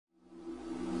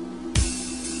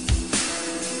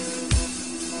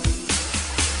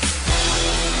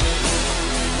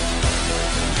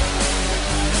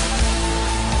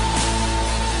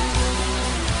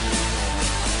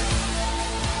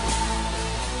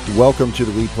Welcome to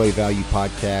the Replay Value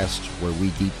Podcast, where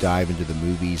we deep dive into the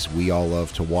movies we all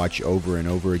love to watch over and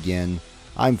over again.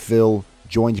 I'm Phil,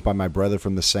 joined by my brother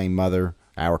from the same mother,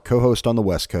 our co-host on the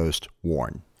West Coast,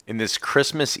 Warren. In this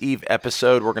Christmas Eve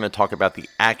episode, we're going to talk about the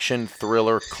action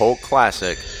thriller cult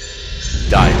classic,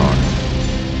 Die Hard.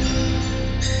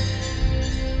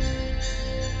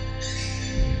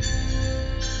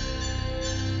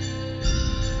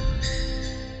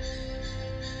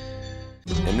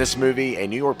 In this movie, a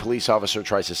New York police officer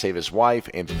tries to save his wife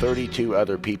and 32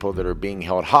 other people that are being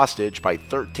held hostage by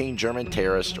 13 German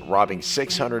terrorists robbing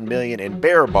 $600 million in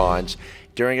bearer bonds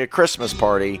during a Christmas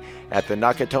party at the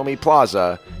Nakatomi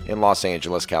Plaza in Los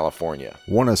Angeles, California.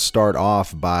 I want to start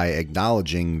off by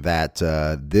acknowledging that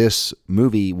this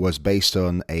movie was based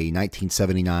on a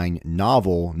 1979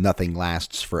 novel, Nothing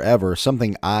Lasts Forever,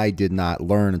 something I did not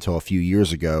learn until a few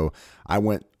years ago. I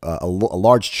went a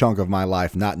large chunk of my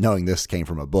life not knowing this came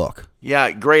from a book. Yeah,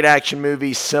 great action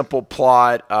movie, simple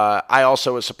plot. I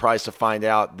also was surprised to find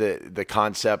out that the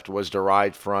concept was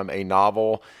derived from a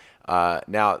novel.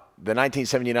 Now, the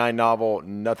 1979 novel,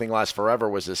 Nothing Lasts Forever,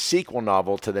 was a sequel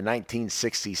novel to the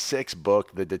 1966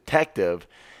 book, The Detective.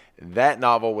 That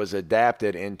novel was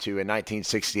adapted into a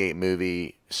 1968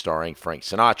 movie starring Frank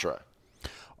Sinatra.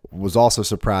 Was also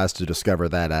surprised to discover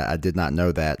that. I did not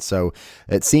know that. So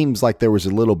it seems like there was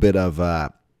a little bit of, I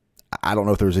don't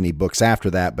know if there was any books after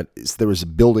that, but there was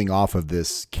building off of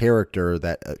this character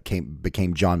that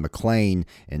became John McClane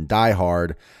in Die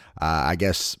Hard. I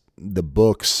guess the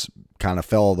books kind of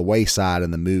fell to the wayside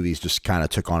and the movies just kind of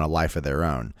took on a life of their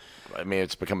own. I mean,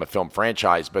 it's become a film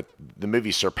franchise, but the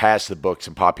movie surpassed the books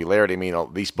in popularity. I mean,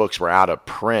 these books were out of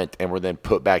print and were then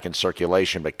put back in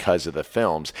circulation because of the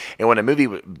films. And when a movie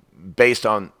based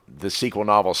on the sequel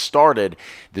novel started,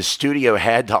 the studio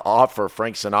had to offer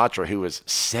Frank Sinatra, who was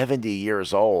 70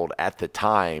 years old at the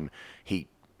time. He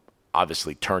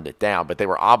obviously turned it down, but they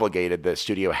were obligated. The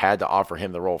studio had to offer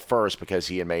him the role first because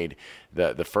he had made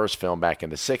the first film back in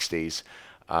the 60s.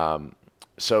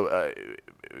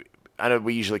 I know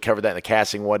we usually cover that in the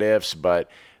casting what ifs, but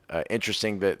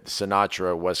interesting that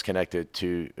Sinatra was connected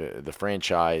to the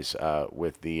franchise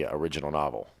with the original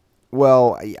novel.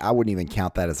 Well, I wouldn't even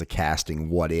count that as a casting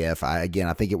what if. I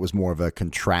think it was more of a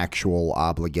contractual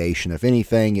obligation. If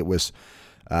anything, it was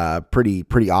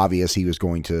pretty obvious he was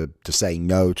going to say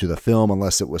no to the film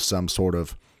unless it was some sort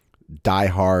of Die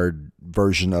Hard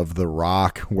version of The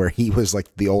Rock where he was like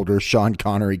the older Sean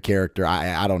Connery character.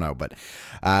 I don't know. But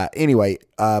anyway,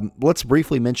 let's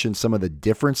briefly mention some of the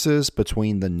differences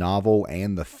between the novel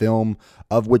and the film,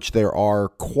 of which there are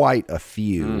quite a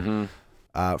few.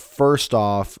 Mm-hmm. First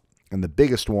off, and the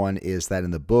biggest one is that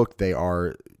in the book, they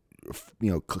are,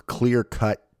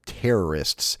 clear-cut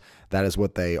terrorists. That is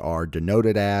what they are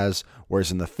denoted as.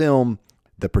 Whereas in the film,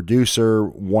 the producer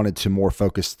wanted to more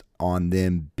focus on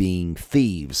them being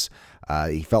thieves.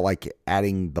 He felt like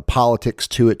adding the politics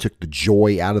to it took the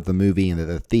joy out of the movie, and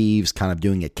the thieves kind of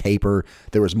doing a caper.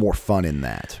 There was more fun in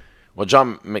that. Well,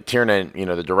 John McTiernan,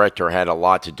 the director, had a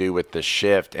lot to do with the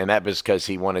shift, and that was because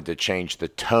he wanted to change the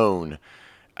tone.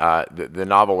 The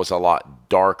novel was a lot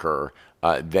darker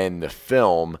than the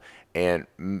film, and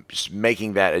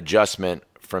making that adjustment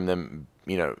from them,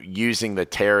 using the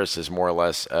terrorists as more or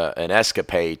less an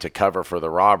escapade to cover for the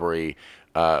robbery,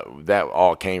 that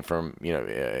all came from,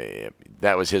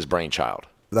 that was his brainchild.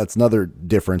 That's another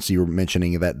difference you were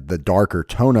mentioning, that the darker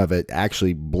tone of it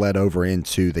actually bled over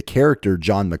into the character,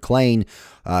 John McClane.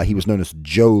 He was known as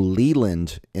Joe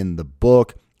Leland in the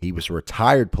book. He was a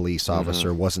retired police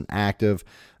officer, wasn't active,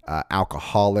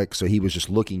 alcoholic, so he was just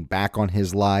looking back on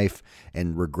his life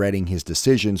and regretting his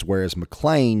decisions, whereas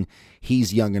McClane,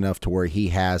 he's young enough to where he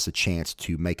has a chance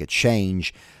to make a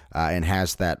change and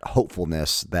has that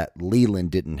hopefulness that Leland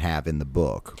didn't have in the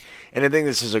book. And I think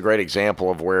this is a great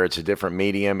example of where it's a different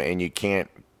medium and you can't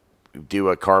do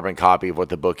a carbon copy of what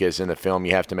the book is in the film.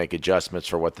 You have to make adjustments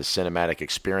for what the cinematic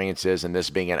experience is, and this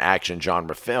being an action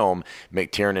genre film,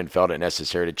 McTiernan felt it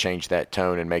necessary to change that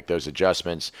tone and make those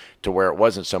adjustments to where it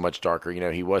wasn't so much darker.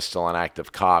 He was still an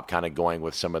active cop, kind of going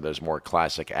with some of those more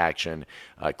classic action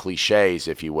cliches,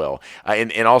 if you will.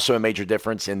 And also a major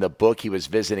difference, in the book, he was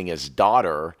visiting his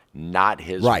daughter, not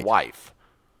his wife.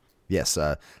 Yes,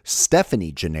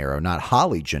 Stephanie Gennaro, not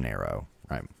Holly Gennaro.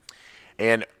 Right.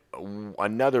 And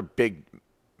another big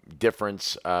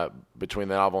difference between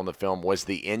the novel and the film was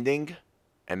the ending,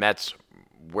 and that's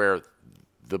where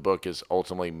the book is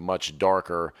ultimately much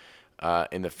darker.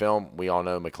 In the film, we all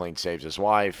know McClane saves his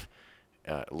wife.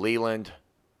 Leland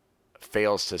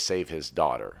fails to save his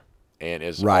daughter. and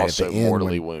is Right, also at the end,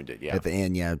 mortally wounded. Yeah. At the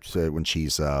end, yeah. So when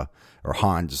she's, or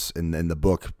Hans, in the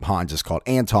book, Hans is called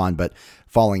Anton, but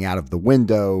falling out of the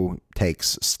window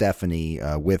takes Stephanie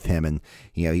with him, and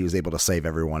he was able to save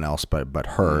everyone else but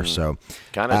her. So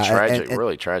kind of tragic,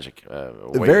 really tragic.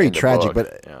 Very tragic, book.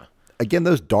 but yeah. Again,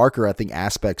 those darker, I think,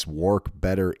 aspects work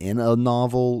better in a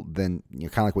novel than,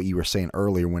 kind of like what you were saying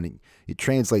earlier. When it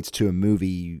translates to a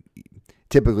movie,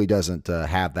 typically doesn't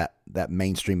have that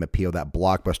mainstream appeal, that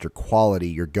blockbuster quality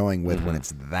you're going with when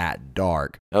it's that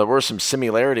dark. Now, there were some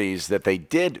similarities that they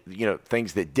did,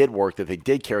 things that did work that they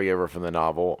did carry over from the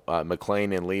novel.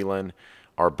 McClane and Leland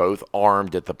are both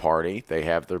armed at the party. They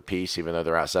have their piece, even though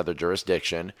they're outside their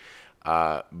jurisdiction.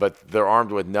 But they're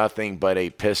armed with nothing but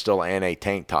a pistol and a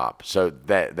tank top. So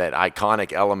that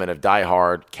iconic element of Die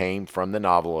Hard came from the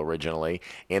novel originally.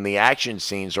 And the action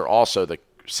scenes are also the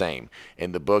same.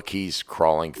 In the book, he's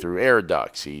crawling through air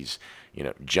ducts. He's,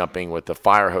 jumping with the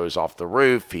fire hose off the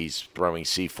roof. He's throwing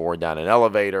C4 down an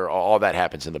elevator. All that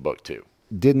happens in the book, too.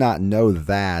 Did not know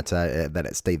that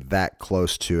it stayed that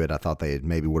close to it. I thought they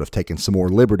maybe would have taken some more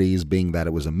liberties, being that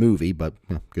it was a movie, but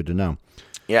good to know.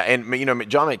 Yeah, and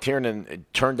John McTiernan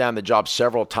turned down the job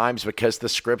several times because the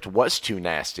script was too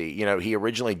nasty. He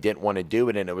originally didn't want to do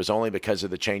it, and it was only because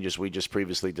of the changes we just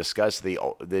previously discussed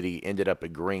that he ended up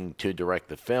agreeing to direct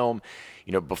the film.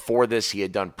 Before this, he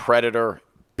had done Predator,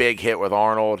 big hit with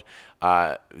Arnold.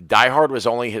 Die Hard was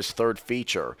only his third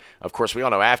feature. Of course, we all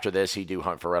know after this, he'd do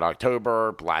Hunt for Red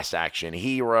October, Last Action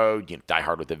Hero, Die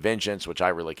Hard with a Vengeance, which I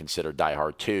really consider Die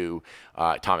Hard 2,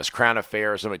 Thomas Crown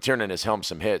Affair. So McTiernan has helmed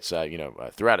some hits,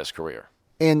 throughout his career.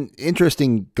 And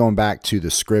interesting, going back to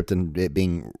the script and it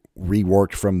being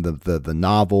reworked from the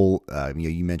novel.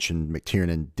 You mentioned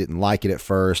McTiernan didn't like it at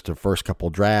first, the first couple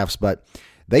drafts, but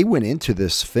they went into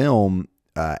this film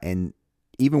and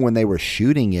even when they were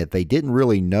shooting it, they didn't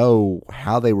really know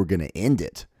how they were going to end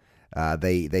it.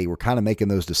 They were kind of making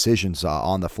those decisions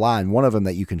on the fly. And one of them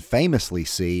that you can famously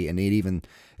see, and it even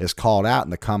is called out in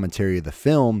the commentary of the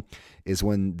film, is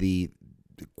when the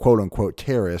quote-unquote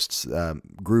terrorists,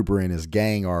 Gruber and his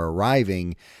gang, are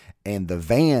arriving, and the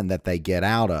van that they get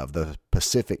out of, the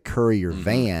Pacific Courier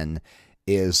van,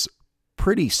 is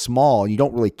pretty small. You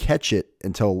don't really catch it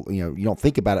until, you don't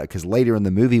think about it, because later in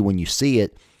the movie when you see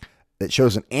it, it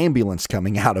shows an ambulance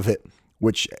coming out of it,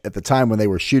 which at the time when they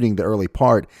were shooting the early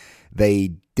part,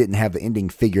 they didn't have the ending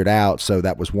figured out. So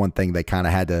that was one thing they kind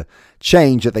of had to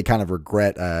change that they kind of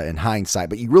regret in hindsight,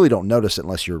 but you really don't notice it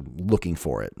unless you're looking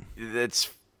for it.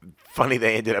 It's funny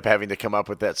they ended up having to come up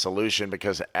with that solution,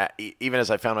 because even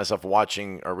as I found myself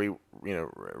watching or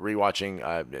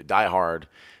rewatching Die Hard,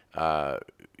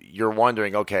 you're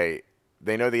wondering, okay,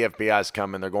 they know the FBI's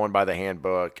coming, they're going by the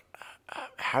handbook.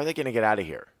 How are they going to get out of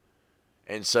here?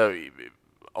 And so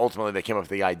ultimately they came up with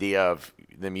the idea of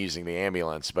them using the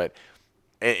ambulance. But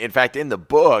in fact, in the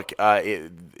book,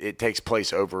 it takes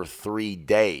place over 3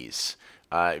 days.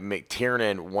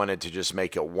 McTiernan wanted to just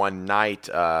make it one night,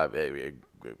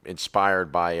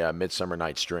 inspired by Midsummer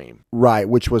Night's Dream. Right,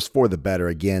 which was for the better.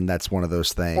 Again, that's one of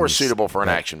those things. More suitable for an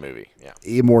action movie.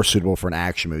 Yeah. More suitable for an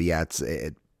action movie. Yeah, it's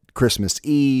Christmas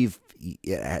Eve.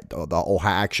 The whole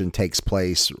action takes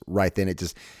place right then. It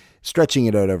just... Stretching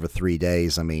it out over 3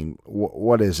 days. I mean,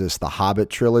 what is this? The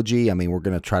Hobbit trilogy? I mean, we're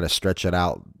going to try to stretch it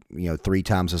out, 3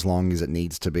 times as long as it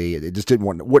needs to be. It just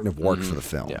wouldn't have worked for the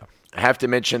film. Yeah. I have to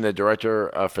mention the director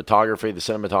of photography, the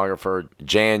cinematographer,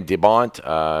 Jan de Bont.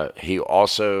 He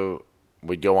also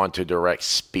would go on to direct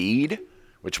Speed,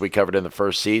 which we covered in the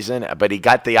first season. But he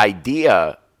got the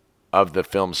idea of the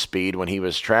film Speed when he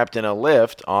was trapped in a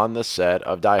lift on the set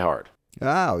of Die Hard.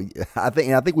 Oh, I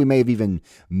think we may have even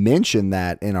mentioned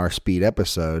that in our Speed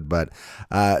episode, but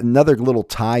another little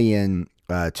tie-in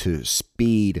to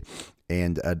Speed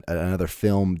and another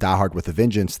film, Die Hard with a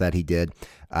Vengeance, that he did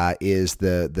is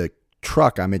the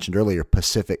truck I mentioned earlier,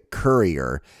 Pacific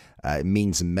Courier. It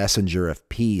means messenger of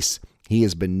peace. He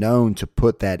has been known to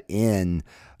put that in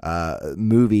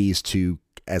movies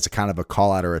as a kind of a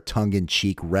call-out or a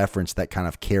tongue-in-cheek reference that kind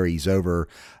of carries over,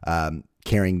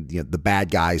 carrying the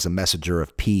bad guys, a messenger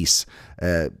of peace,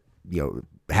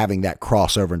 having that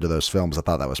crossover into those films. I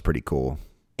thought that was pretty cool.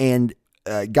 And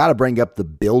got to bring up the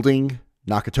building,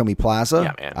 Nakatomi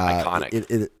Plaza. Yeah, man,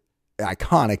 iconic.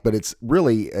 Iconic, but it's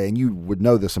really, and you would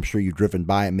know this, I'm sure you've driven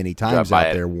by it many times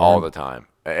out there. All the time,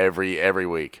 every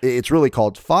week. It's really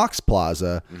called Fox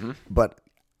Plaza, but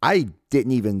I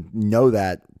didn't even know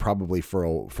that probably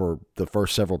for the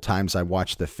first several times I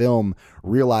watched the film,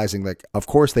 realizing that, of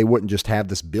course, they wouldn't just have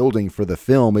this building for the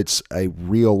film. It's a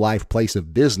real life place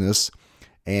of business.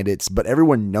 but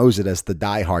everyone knows it as the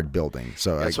Die Hard building.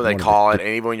 So that's what they call it. And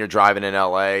even when you're driving in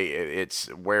LA, it's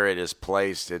where it is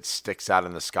placed. It sticks out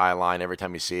in the skyline. Every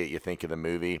time you see it, you think of the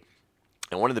movie.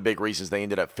 And one of the big reasons they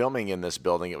ended up filming in this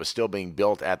building, it was still being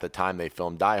built at the time they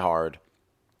filmed Die Hard.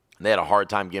 They had a hard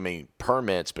time getting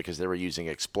permits because they were using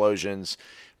explosions,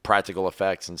 practical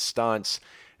effects, and stunts.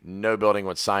 No building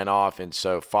would sign off, and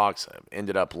so Fox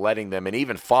ended up letting them, and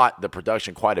even fought the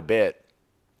production quite a bit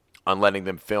on letting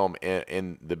them film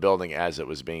in the building as it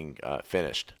was being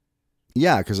finished.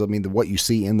 Yeah, because I mean, what you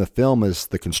see in the film is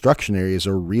the construction areas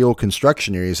are real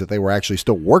construction areas that they were actually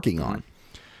still working on.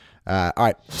 All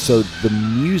right, so the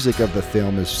music of the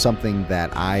film is something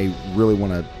that I really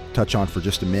want to touch on for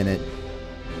just a minute.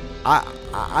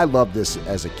 I love this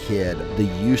as a kid, the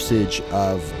usage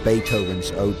of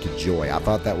Beethoven's Ode to Joy. I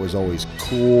thought that was always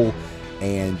cool,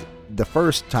 and the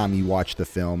first time you watch the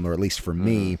film, or at least for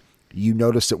me, you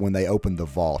notice it when they open the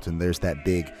vault, and there's that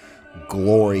big,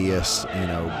 glorious,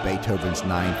 Beethoven's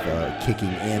Ninth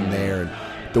kicking in there, and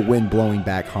the wind blowing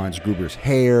back Hans Gruber's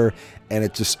hair, and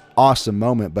it's just awesome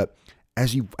moment. But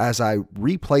as I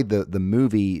replayed the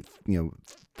movie,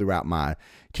 throughout my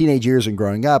teenage years and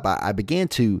growing up, I began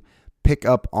to pick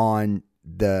up on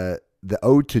the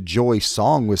Ode to Joy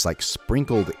song was like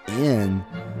sprinkled in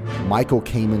Michael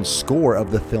Kamen's score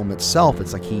of the film itself.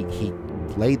 It's like he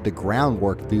laid the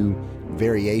groundwork through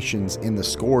variations in the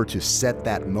score to set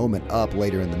that moment up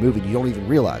later in the movie. You don't even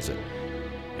realize it.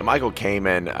 And Michael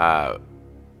Kamen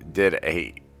did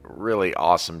a really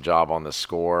awesome job on the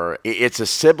score. It's a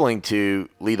sibling to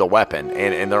Lethal Weapon,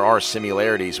 and there are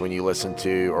similarities when you listen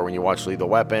to or when you watch Lethal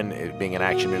Weapon, it being an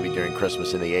action movie during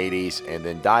Christmas in the 80s, and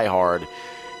then Die Hard.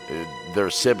 They're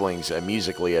siblings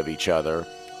musically of each other,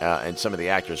 and some of the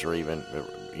actors were even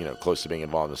close to being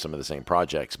involved in some of the same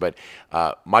projects. But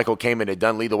Michael Kamen had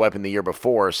done Lethal Weapon the year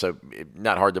before, so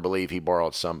not hard to believe he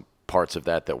borrowed some parts of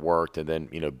that worked and then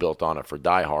built on it for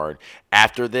Die Hard.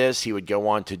 After this, he would go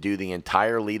on to do the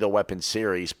entire Lethal Weapon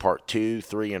series, part 2,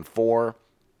 3, and 4,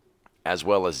 as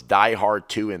well as Die Hard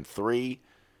 2 and 3,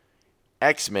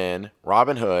 X-Men,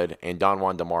 Robin Hood, and Don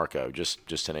Juan DeMarco,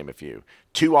 just to name a few.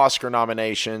 2 Oscar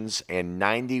nominations and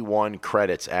 91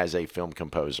 credits as a film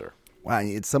composer. Wow,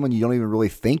 it's someone you don't even really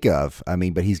think of. I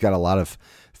mean, but he's got a lot of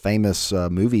famous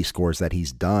movie scores that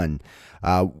he's done.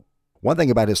 One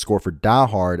thing about his score for Die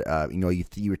Hard,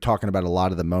 you were talking about a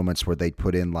lot of the moments where they'd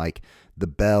put in like the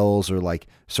bells or like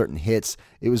certain hits.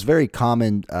 It was very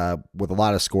common with a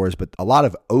lot of scores, but a lot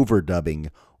of overdubbing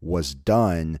was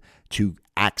done to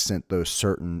accent those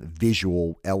certain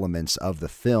visual elements of the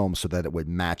film so that it would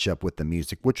match up with the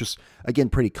music, which is, again,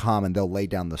 pretty common. They'll lay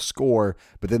down the score,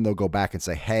 but then they'll go back and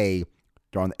say, hey,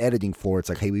 they're on the editing floor. It's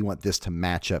like, hey, we want this to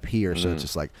match up here. So it's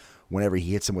just like, whenever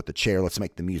he hits him with the chair, let's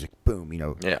make the music, boom,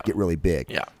 get really big.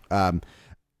 Yeah.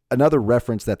 Another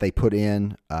reference that they put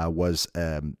in was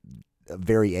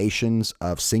variations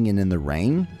of Singing in the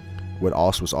Rain,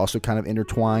 was also kind of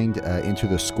intertwined into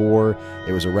the score.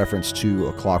 It was a reference to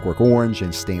A Clockwork Orange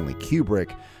and Stanley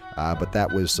Kubrick, but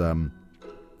that was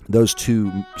those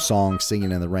 2 songs,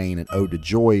 Singing in the Rain and Ode to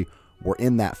Joy, were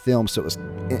in that film. So it was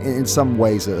in some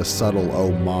ways a subtle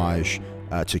homage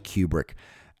to Kubrick.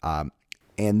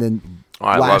 And then lastly,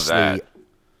 I love that.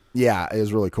 Yeah, it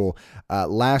was really cool.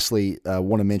 Lastly, I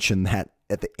want to mention that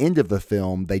at the end of the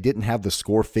film, they didn't have the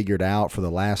score figured out for the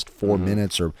last 4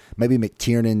 minutes, or maybe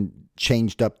McTiernan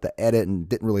changed up the edit and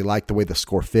didn't really like the way the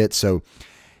score fit. So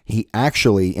he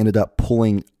actually ended up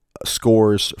pulling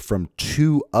scores from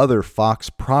 2 other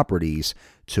Fox properties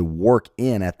to work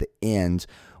in at the end.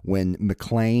 When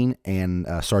McClane and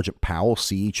Sergeant Powell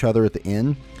see each other at the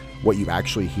end, what you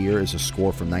actually hear is a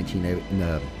score from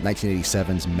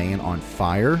 1987's Man on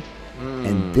Fire.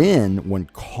 And then when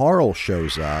Carl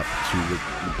shows up,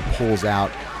 pulls out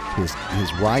his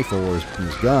rifle or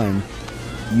his gun,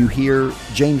 you hear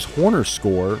James Horner's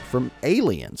score from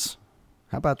Aliens.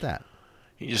 How about that?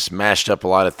 He just mashed up a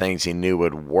lot of things he knew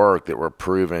would work that were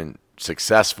proven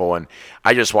successful. And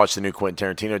I just watched the new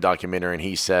Quentin Tarantino documentary, and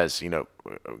he says, and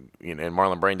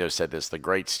Marlon Brando said this: the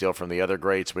greats steal from the other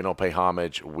greats. We don't pay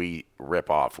homage. We rip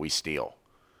off. We steal.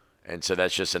 And so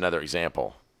that's just another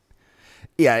example.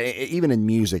 Yeah, even in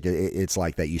music, it's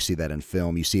like that. You see that in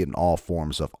film. You see it in all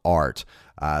forms of art.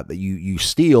 That you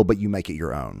steal, but you make it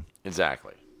your own.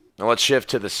 Exactly. Now let's shift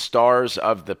to the stars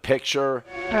of the picture.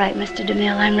 All right, Mr.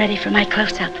 DeMille, I'm ready for my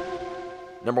close-up.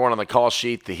 Number 1 on the call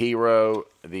sheet, the hero,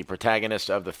 the protagonist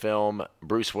of the film,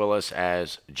 Bruce Willis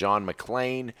as John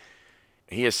McClane.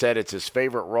 He has said it's his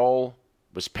favorite role,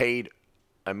 was paid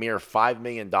a mere $5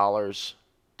 million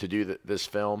to do this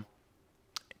film.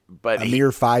 but a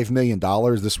mere $5 million.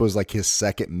 This was like his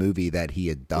second movie that he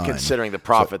had done. Considering the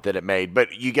profit that it made.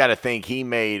 But you got to think he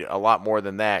made a lot more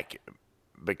than that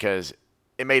because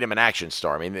it made him an action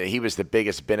star. I mean, he was the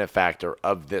biggest benefactor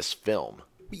of this film.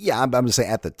 Yeah, I'm just saying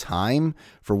at the time,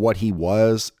 for what he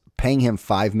was, paying him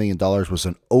 $5 million was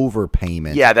an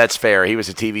overpayment. Yeah, that's fair. He was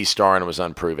a TV star and was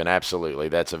unproven. Absolutely.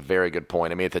 That's a very good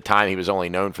point. I mean, at the time, he was only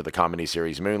known for the comedy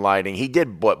series Moonlighting. He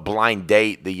did Blind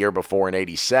Date the year before in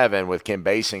 87 with Kim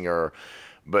Basinger,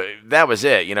 but that was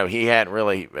it. You know, he hadn't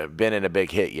really been in a big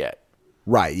hit yet.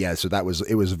 Right, yeah, so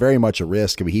it was very much a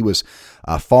risk. I mean, he was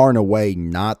far and away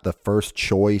not the first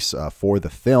choice for the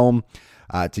film.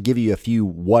 To give you a few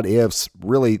what ifs,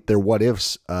 really they're what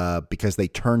ifs because they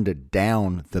turned it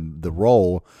down the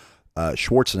role.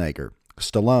 Schwarzenegger,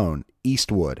 Stallone,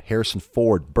 Eastwood, Harrison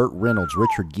Ford, Burt Reynolds,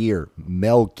 Richard Gere,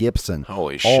 Mel Gibson,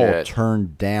 Holy all shit.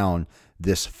 turned down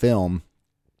this film.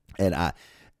 And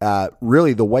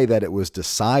really the way that it was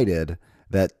decided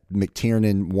that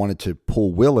McTiernan wanted to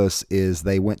pull Willis is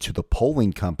they went to the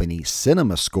polling company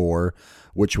CinemaScore,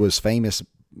 which was famous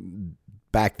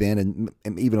back then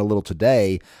and even a little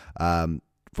today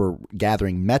for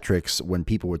gathering metrics. When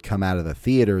people would come out of the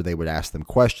theater, they would ask them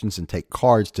questions and take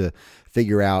cards to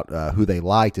figure out who they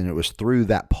liked. And it was through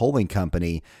that polling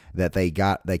company that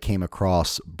they came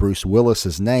across Bruce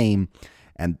Willis's name,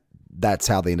 and that's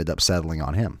how they ended up settling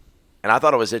on him. And I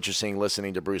thought it was interesting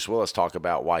listening to Bruce Willis talk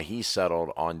about why he settled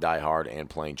on Die Hard and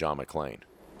playing John McClane.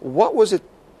 What was it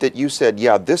that you said,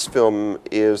 yeah, this film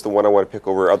is the one I want to pick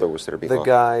over others that are behind? The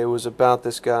guy. It was about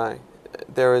this guy.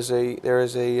 There is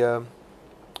a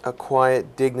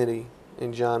quiet dignity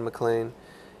in John McClane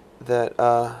that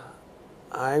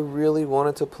I really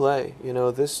wanted to play. You know,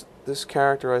 this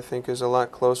character I think is a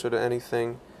lot closer to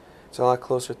anything. It's a lot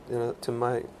closer,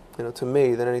 to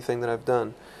me than anything that I've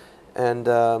done, and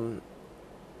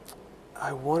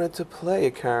I wanted to play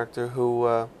a character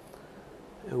who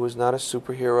was not a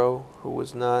superhero, who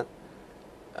was not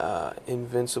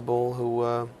invincible, who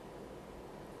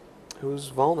was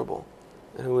vulnerable,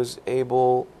 and who was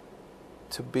able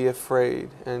to be afraid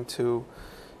and to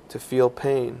feel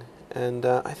pain. And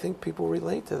I think people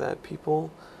relate to that.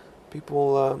 People.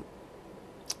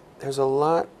 There's a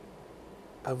lot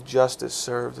of justice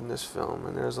served in this film,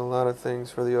 and there's a lot of things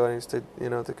for the audience to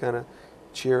kind of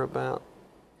cheer about.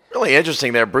 Really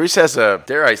interesting there. Bruce has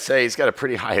he's got a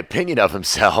pretty high opinion of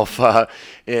himself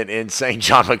in saying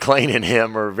John McClane and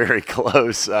him are very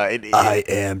close. I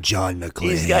am John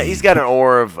McClane. He's got an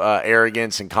aura of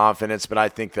arrogance and confidence, but I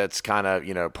think that's kind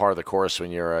of, part of the course when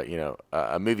you're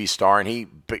a movie star, and he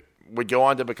would go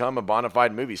on to become a bona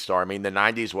fide movie star. I mean, the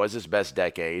 90s was his best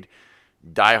decade.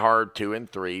 Die Hard 2 and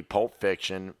 3, Pulp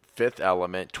Fiction, Fifth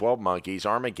Element, 12 Monkeys,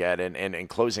 Armageddon, and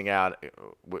closing out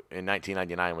in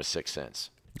 1999 was Sixth Sense.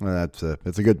 Well, that's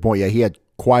a good point. Yeah, he had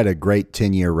quite a great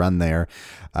 10-year run there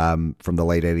from the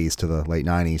late 80s to the late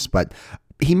 90s. But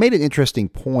he made an interesting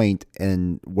point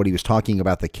in what he was talking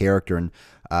about the character. And,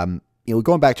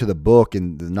 going back to the book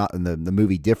and the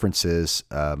movie differences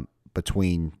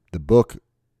between the book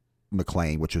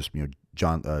McClane, which was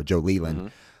Joe Leland, mm-hmm.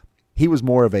 He was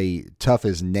more of a tough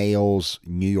as nails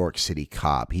New York City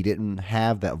cop. He didn't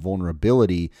have that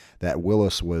vulnerability that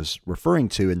Willis was referring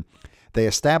to. And they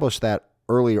established that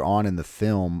earlier on in the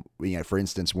film. For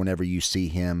instance, whenever you see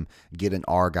him get in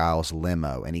Argyle's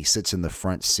limo and he sits in the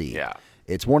front seat,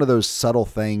 it's one of those subtle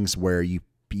things where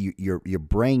your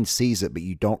brain sees it, but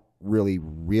you don't really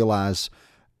realize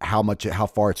how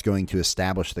far it's going to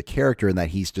establish the character, and that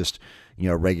he's just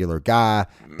a regular guy,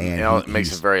 and it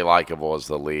makes him very likable as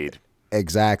the lead.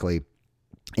 Exactly.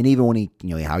 And even when he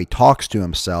how he talks to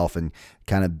himself and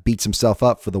kind of beats himself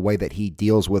up for the way that he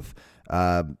deals with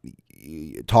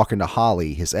talking to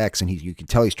Holly, his ex, and you can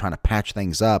tell he's trying to patch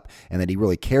things up and that he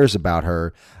really cares about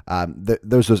her.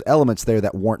 There's those elements there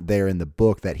that weren't there in the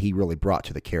book that he really brought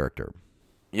to the character.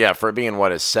 Yeah, for being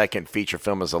his second feature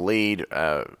film as a lead,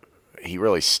 he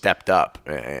really stepped up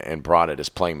and brought it as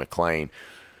playing McClane.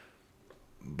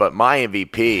 But my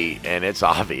MVP, and it's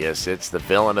obvious, it's the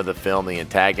villain of the film, the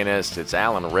antagonist. It's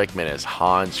Alan Rickman as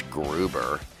Hans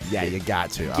Gruber. Yeah, you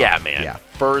got to. Yeah, man. Yeah.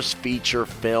 First feature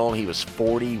film. He was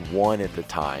 41 at the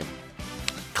time.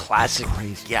 Classic. That's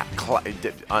crazy. Yeah,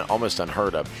 almost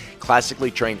unheard of. Classically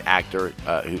trained actor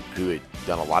who had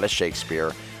done a lot of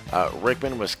Shakespeare.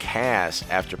 Rickman was cast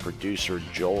after producer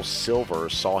Joel Silver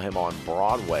saw him on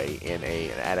Broadway in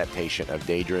an adaptation of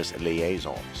Dangerous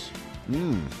Liaisons.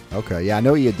 Okay, yeah, I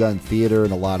know he had done theater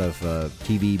and a lot of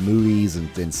TV movies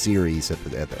and series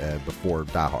before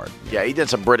Die Hard. Yeah, he did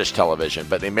some British television,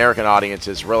 but the American audience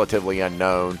is relatively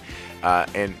unknown.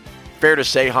 And Fair to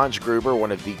say Hans Gruber,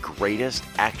 one of the greatest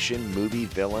action movie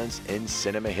villains in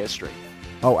cinema history.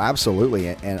 Oh, absolutely.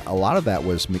 And a lot of that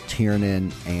was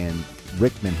McTiernan and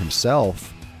Rickman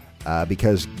himself,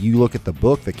 because you look at the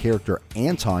book, the character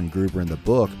Anton Gruber in the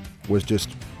book was just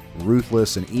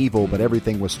ruthless and evil, but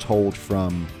everything was told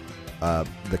from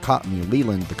the cop,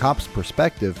 Leland, the cop's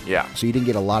perspective. Yeah. So you didn't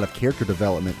get a lot of character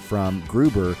development from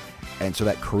Gruber, and so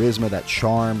that charisma, that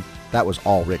charm, that was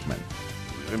all Rickman.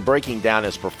 In breaking down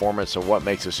his performance and what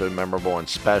makes it so memorable and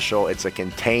special, it's a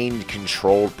contained,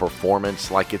 controlled performance,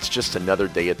 like it's just another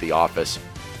day at the office.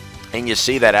 And you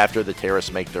see that after the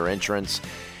terrorists make their entrance,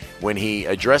 when he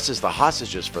addresses the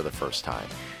hostages for the first time.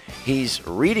 He's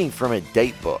reading from a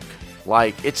date book.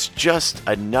 Like, it's just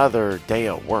another day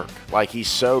at work. Like, he's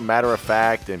so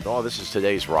matter-of-fact, and, oh, this is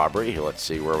today's robbery. Let's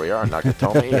see where we are.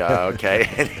 Nakatomi. Okay.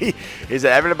 And he's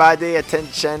everybody,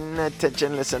 attention,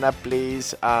 listen up,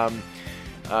 please.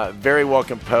 Very well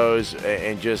composed,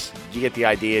 and just, you get the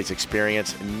idea, his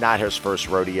experience, not his first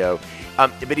rodeo.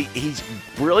 But he's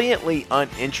brilliantly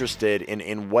uninterested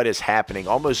in what is happening,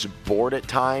 almost bored at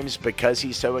times because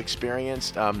he's so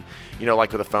experienced.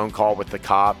 Like with a phone call with the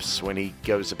cops when he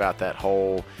goes about that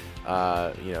whole,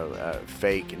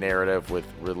 fake narrative with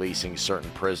releasing certain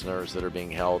prisoners that are being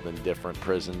held in different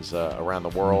prisons around the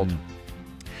world.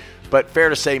 But fair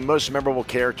to say, most memorable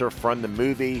character from the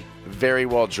movie, very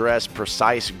well dressed,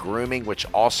 precise grooming, which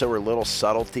also are little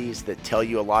subtleties that tell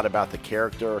you a lot about the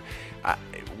character.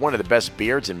 One of the best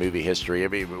beards in movie history. I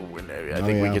mean, I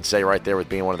think we could say right there with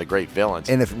being one of the great villains.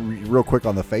 And if real quick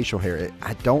on the facial hair,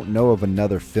 I don't know of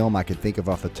another film I could think of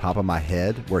off the top of my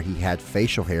head where he had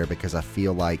facial hair, because I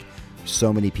feel like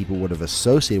so many people would have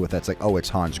associated with that. It's like, oh, it's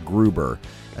Hans Gruber.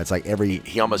 It's like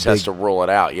he almost has to rule it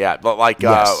out, yeah. But like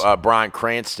Yes. Bryan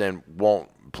Cranston won't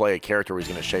play a character where he's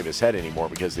going to shave his head anymore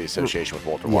because of the association with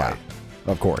Walter White.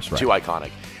 Of course, right. Too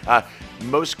iconic.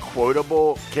 Most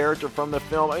quotable character from the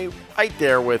film, right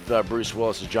there with Bruce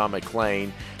Willis as John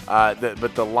McClane.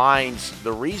 But the lines,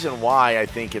 the reason why I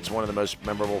think it's one of the most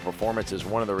memorable performances,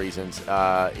 one of the reasons,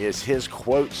 is his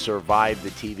quotes survived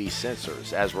the TV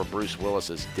censors, as were Bruce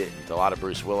Willis's didn't. A lot of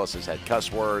Bruce Willis's had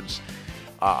cuss words.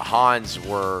 Hans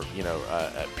were,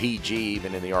 PG,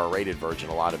 even in the R-rated version,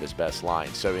 a lot of his best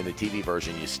lines. So in the TV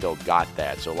version, you still got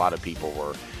that. So a lot of people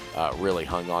were really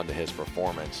hung on to his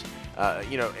performance.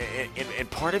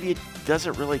 And part of you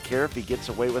doesn't really care if he gets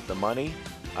away with the money.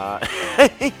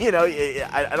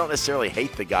 I don't necessarily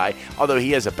hate the guy, although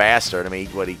he is a bastard. I mean,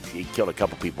 he killed a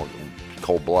couple people in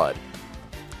cold blood.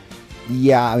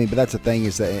 Yeah, I mean, but that's the thing,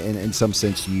 is that in some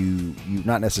sense you're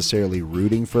not necessarily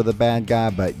rooting for the bad guy,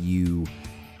 but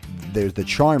there's the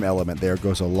charm element there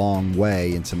goes a long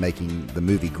way into making the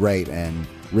movie great, and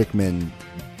Rickman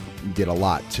did a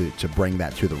lot to bring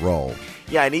that to the role.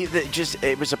 Yeah, and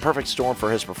it was a perfect storm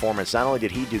for his performance. Not only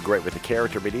did he do great with the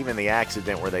character, but even the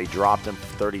accident where they dropped him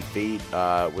 30 feet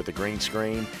with a green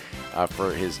screen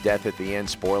for his death at the end,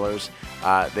 spoilers,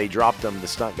 they dropped him, the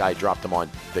stunt guy dropped him on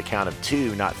the count of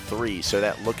 2, not 3, so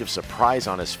that look of surprise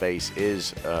on his face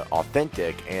is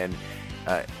authentic, and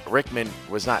Rickman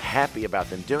was not happy about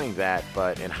them doing that,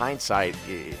 but in hindsight,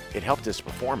 it helped his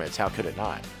performance. How could it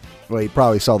not? Well, he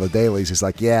probably saw the dailies. He's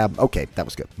like, yeah, okay, that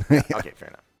was good. Okay, fair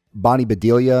enough. Bonnie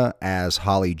Bedelia as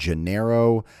Holly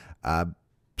Gennaro.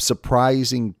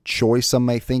 Surprising choice, some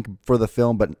may think, for the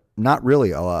film, but not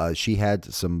really. She had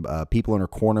some people in her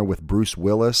corner with Bruce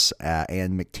Willis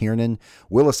and McTiernan.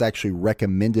 Willis actually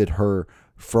recommended her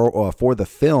for the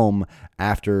film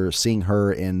after seeing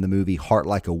her in the movie Heart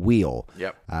Like a Wheel.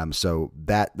 Yep. So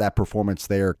that performance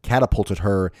there catapulted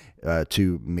her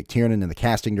to McTiernan and the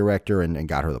casting director and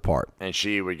got her the part. And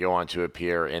she would go on to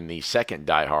appear in the second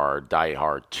Die Hard, Die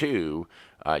Hard 2,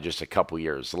 just a couple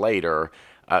years later.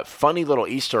 Funny little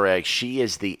Easter egg, she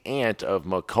is the aunt of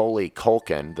Macaulay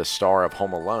Culkin, the star of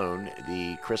Home Alone,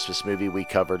 the Christmas movie we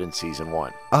covered in Season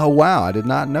 1. Oh, wow. I did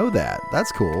not know that.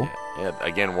 That's cool. Yeah,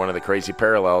 again, one of the crazy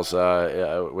parallels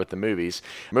with the movies.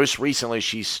 Most recently,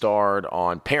 she starred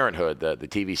on Parenthood, the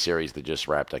TV series that just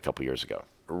wrapped a couple years ago.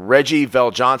 Reggie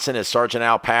VelJohnson as Sergeant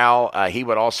Al Powell. He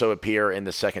would also appear in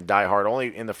the second Die Hard,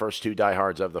 only in the first 2 Die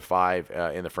Hards of the 5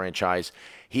 in the franchise.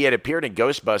 He had appeared in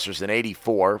Ghostbusters in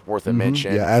 '84, worth a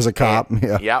mention. Yeah, as a cop. And,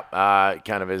 yep,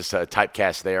 kind of his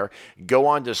typecast there. Go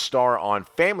on to star on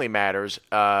Family Matters.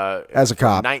 As a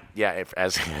cop.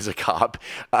 As a cop.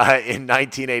 In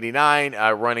 1989,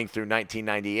 running through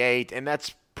 1998. And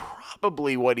that's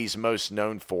probably what he's most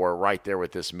known for right there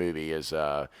with this movie is,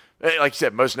 like you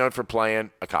said, most known for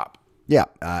playing a cop. Yeah,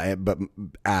 but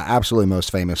absolutely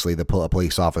most famously the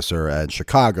police officer in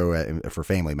Chicago for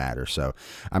Family Matters. So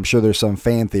I'm sure there's some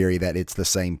fan theory that it's the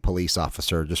same police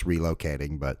officer just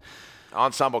relocating, but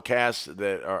Ensemble cast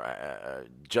that are,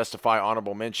 justify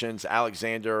honorable mentions: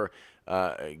 Alexander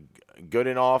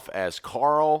Goodenough as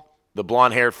Carl, the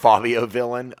blonde-haired Fabio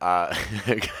villain.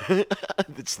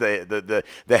 It's the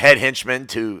head henchman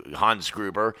to Hans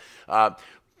Gruber.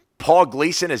 Paul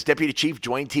Gleason as Deputy Chief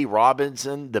Dwayne T.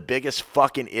 Robinson, the biggest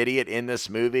fucking idiot in this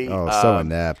movie. Oh, so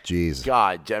inept, jeez.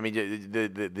 God, I mean,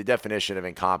 the definition of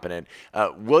incompetent.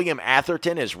 William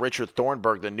Atherton as Richard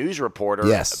Thornburg, the news reporter.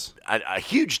 Yes. A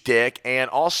huge dick, and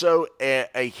also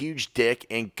a huge dick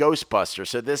in Ghostbusters.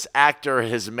 So this actor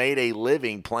has made a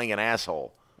living playing an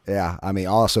asshole. Yeah, I mean,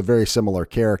 also very similar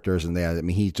characters in that. I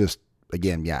mean, he's just,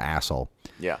 again, asshole.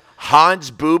 Yeah. Hans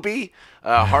Booby,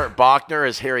 Hart Bachner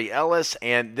is Harry Ellis,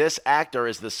 and this actor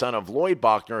is the son of Lloyd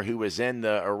Bachner, who was in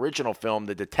the original film,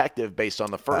 The Detective, based on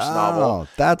the first novel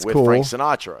that's with cool. Frank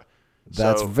Sinatra.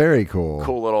 That's very cool.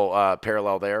 Cool little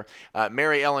parallel there.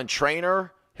 Mary Ellen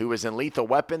Trainor, who was in Lethal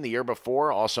Weapon the year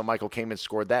before. Also, Michael Kamen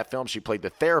scored that film. She played the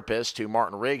therapist to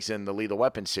Martin Riggs in the Lethal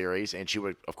Weapon series, and she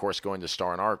would, of course, go in to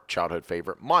star in our childhood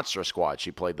favorite, Monster Squad. She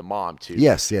played the mom, too.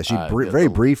 Yes, she very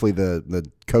briefly, the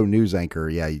co-news anchor.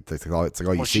 Yeah, it's like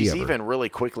all you see she's of her. even really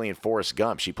quickly in Forrest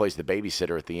Gump. She plays the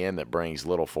babysitter at the end that brings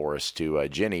little Forrest to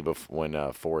Ginny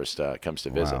when Forrest comes to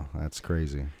visit. Wow, that's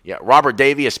crazy. Yeah, Robert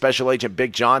Davey as Special Agent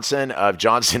Big Johnson of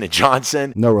Johnson &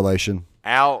 Johnson. No relation.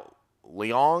 Al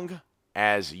Leong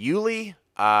as Yuli,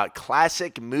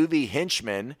 classic movie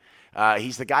henchman.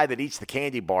 He's the guy that eats the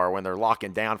candy bar when they're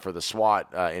locking down for the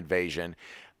SWAT invasion.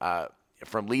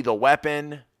 From Lethal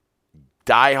Weapon,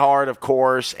 Die Hard, of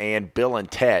course, and Bill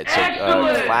and Ted. So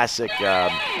classic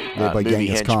By movie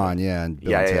Genghis henchman. Khan, and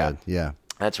Bill and Ted. Yeah.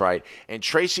 That's right. And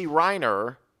Tracy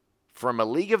Reiner from A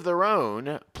League of Their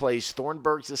Own plays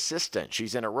Thornburg's assistant.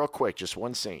 She's in it real quick, just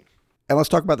one scene. And let's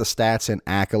talk about the stats and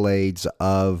accolades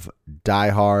of Die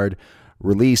Hard.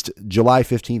 Released July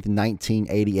 15th,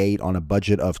 1988 on a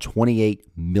budget of $28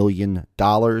 million.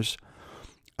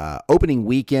 Opening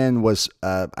weekend was,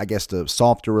 I guess, the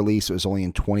softer release. It was only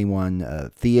in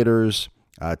 21 theaters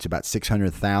to about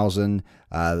 600,000.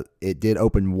 It did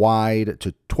open wide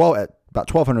to about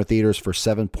 1,200 theaters for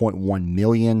 $7.1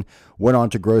 million. Went on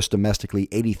to gross domestically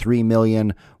 $83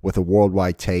 million with a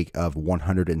worldwide take of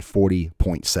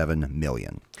 $140.7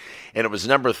 million. And it was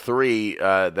number 3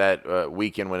 that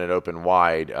weekend when it opened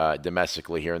wide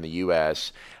domestically here in the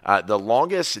U.S. The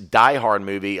longest Die Hard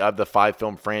movie of the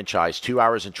 5-film franchise, 2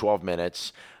 hours and 12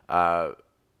 minutes.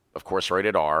 Of course,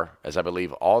 rated R, as I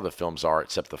believe all the films are,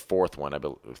 except the 4th one. I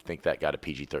think that got a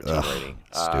PG-13 rating.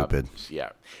 Stupid.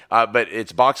 Yeah. But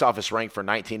its box office rank for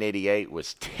 1988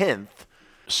 was 10th.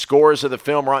 Scores of the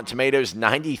film, Rotten Tomatoes,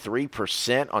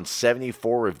 93% on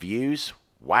 74 reviews.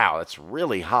 Wow, that's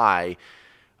really high.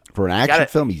 For an action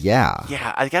film, yeah.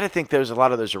 Yeah, I got to think a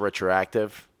lot of those are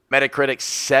retroactive. Metacritic,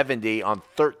 70 on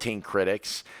 13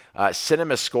 critics.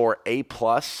 Cinema score, A+.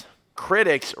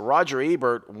 Critics, Roger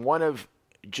Ebert, one of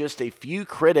just a few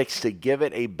critics to give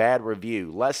it a bad review,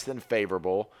 less than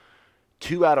favorable,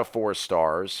 2 out of 4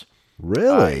 stars.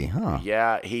 Really? Huh.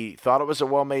 Yeah, he thought it was a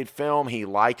well-made film. He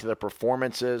liked the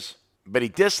performances, but he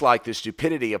disliked the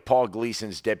stupidity of Paul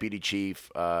Gleason's deputy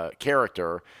chief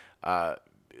character.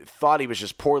 Thought he was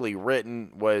just poorly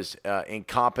written, was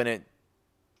incompetent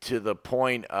to the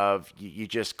point of you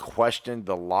just questioned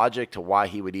the logic to why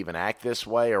he would even act this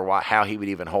way, or how he would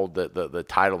even hold the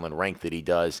title and rank that he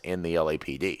does in the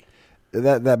LAPD.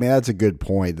 That's a good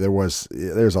point. There's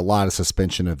a lot of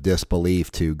suspension of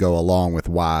disbelief to go along with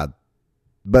why.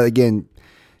 But again,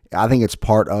 I think it's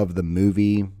part of the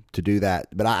movie to do that.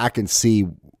 But I can see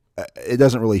it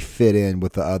doesn't really fit in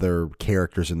with the other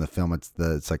characters in the film.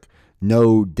 It's like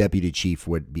no deputy chief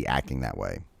would be acting that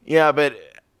way. Yeah, but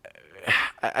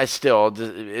I still,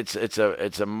 it's a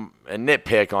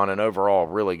nitpick on an overall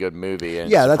really good movie, and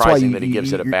yeah, it's that's why surprising that he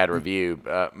gives it a bad review.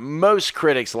 Most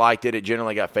critics liked it; it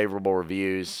generally got favorable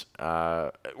reviews.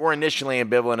 We're initially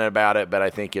ambivalent about it, but I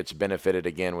think it's benefited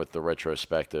again with the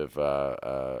retrospective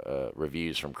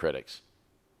reviews from critics.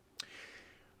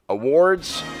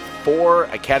 Awards: 4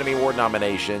 Academy Award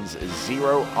nominations,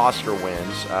 0 Oscar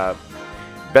wins.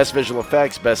 Best visual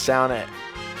effects, best sound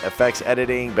effects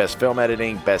editing, best film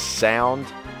editing, best sound.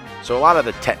 So a lot of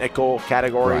the technical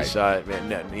categories, right.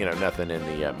 Nothing in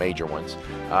the major ones.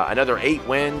 Another 8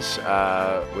 wins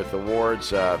with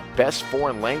awards. Best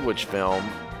foreign language film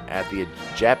at the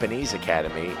Japanese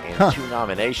Academy, and 2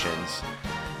 nominations.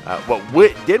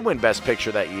 What did win Best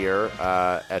Picture that year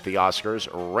at the Oscars?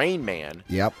 Rain Man.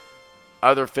 Yep.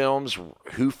 Other films: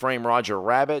 Who Framed Roger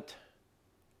Rabbit,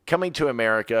 Coming to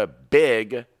America,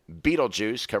 Big,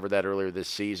 Beetlejuice, covered that earlier this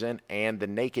season, and The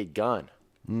Naked Gun.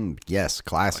 Yes,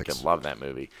 classics. I love that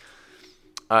movie.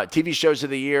 TV shows of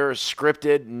the year,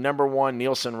 scripted, number 1,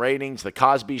 Nielsen ratings, The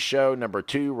Cosby Show, number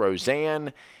 2,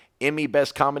 Roseanne, Emmy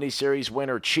Best Comedy Series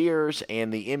winner, Cheers,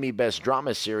 and the Emmy Best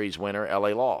Drama Series winner,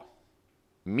 L.A. Law.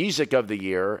 Music of the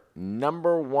year,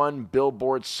 number 1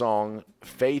 Billboard song,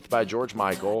 Faith by George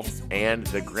Michael, and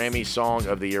the Grammy Song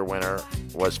of the Year winner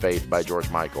was Faith by George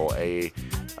Michael, a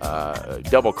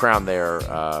double crown there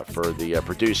for the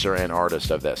producer and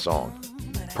artist of that song.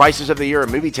 Prices of the year, a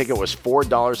movie ticket was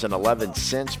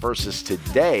 $4.11 versus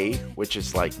today, which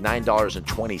is like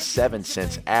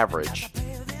 $9.27 average.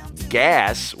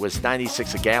 Gas was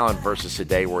 96 a gallon versus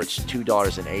today, where it's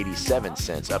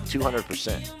 $2.87, up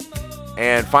 200%.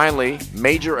 And finally,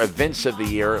 major events of the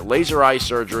year, laser eye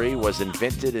surgery was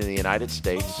invented in the United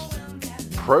States.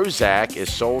 Prozac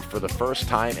is sold for the first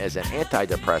time as an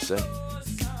antidepressant.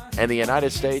 And the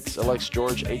United States elects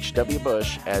George H.W.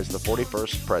 Bush as the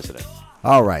 41st president.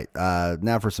 All right,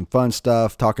 now for some fun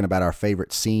stuff, talking about our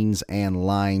favorite scenes and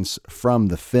lines from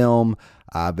the film.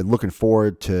 I've been looking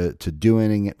forward to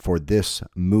doing it for this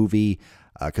movie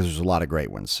because there's a lot of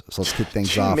great ones. So let's kick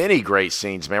things off. Too many great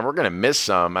scenes, man. We're going to miss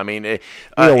some. I mean, we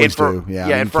always do. Yeah, I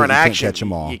mean, and for an action, catch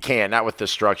them all. You can't. Not with the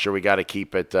structure. We got to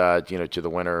keep it, to the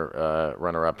winner,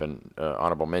 runner-up, and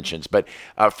honorable mentions. But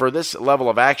for this level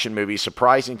of action movie,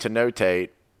 surprising to notate,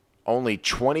 only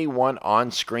 21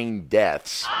 on-screen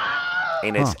deaths,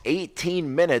 and it's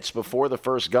 18 minutes before the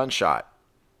first gunshot.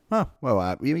 Oh,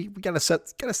 well, we gotta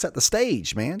set the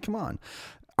stage, man. Come on.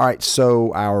 All right,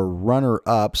 so our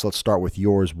runner-ups. Let's start with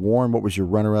yours, Warren. What was your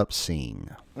runner-up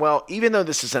scene? Well, even though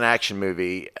this is an action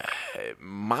movie,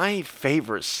 my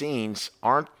favorite scenes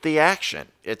aren't the action.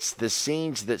 It's the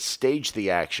scenes that stage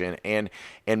the action and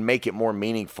make it more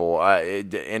meaningful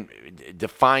and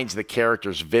defines the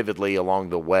characters vividly along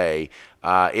the way.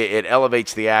 It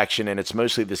elevates the action, and it's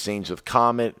mostly the scenes with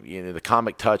the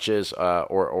comic touches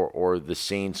or the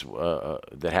scenes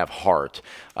that have heart.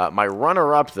 My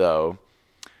runner-up, though,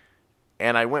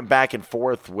 and I went back and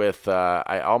forth with,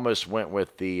 I almost went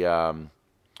with the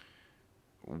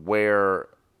where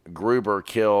Gruber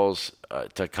kills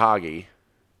Takagi,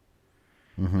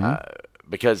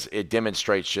 because it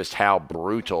demonstrates just how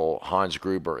brutal Hans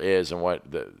Gruber is and what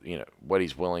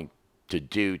he's willing to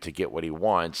do to get what he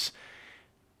wants.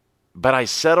 But I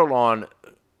settled on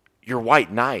Your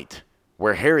White Knight,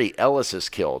 where Harry Ellis is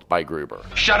killed by Gruber.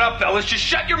 Shut up, Ellis. Just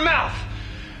shut your mouth.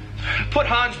 Put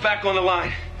Hans back on the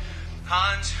line.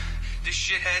 Hans, this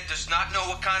shithead does not know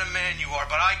what kind of man you are,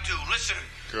 but I do. Listen.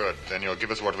 Good. Then you'll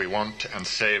give us what we want and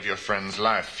save your friend's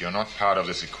life. You're not part of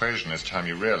this equation. It's time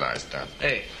you realized that.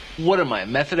 Hey, what am I, a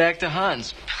method actor,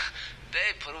 Hans?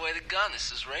 Babe, put away the gun.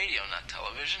 This is radio, not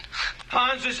television.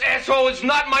 Hans, this asshole is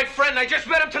not my friend. I just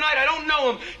met him tonight. I don't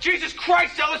know him. Jesus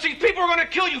Christ, Ellis, these people are going to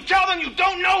kill you. Tell them you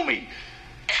don't know me.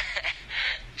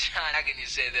 John, how can you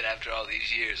say that after all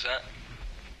these years, huh?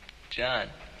 John.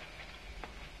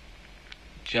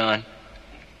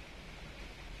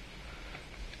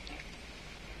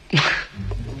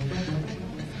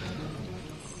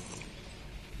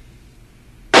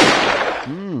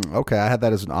 Okay, I had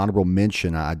that as an honorable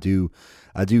mention. I do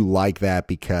like that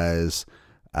because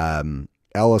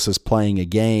Ellis is playing a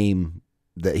game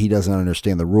that he doesn't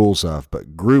understand the rules of,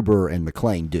 but Gruber and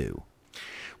McClane do.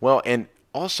 Well, and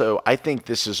also, I think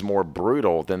this is more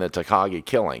brutal than the Takagi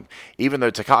killing. Even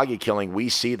though Takagi killing, we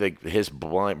see his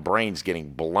brains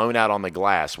getting blown out on the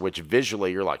glass, which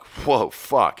visually you're like, whoa,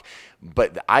 fuck.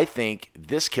 But I think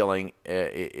this killing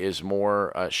is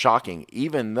more shocking,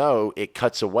 even though it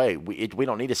cuts away. We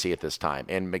don't need to see it this time.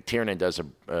 And McTiernan does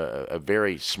a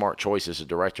very smart choice as a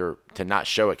director to not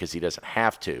show it because he doesn't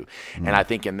have to. And I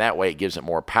think in that way it gives it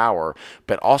more power.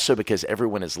 But also because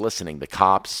everyone is listening. The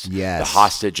cops, the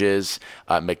hostages,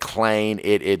 McClane,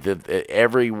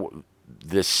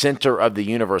 the center of the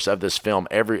universe of this film,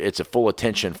 it's a full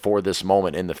attention for this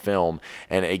moment in the film,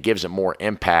 and it gives it more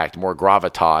impact, more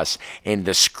gravitas, and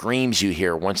the screams you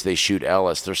hear once they shoot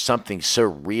Ellis, there's something so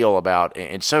real about,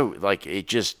 and so like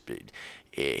it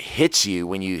hits you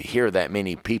when you hear that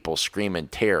many people scream in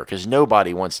terror, because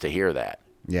nobody wants to hear that.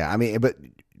 Yeah, I mean, but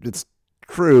it's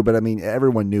true, but I mean,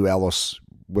 everyone knew Ellis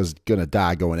was going to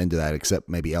die going into that, except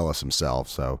maybe Ellis himself,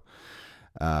 so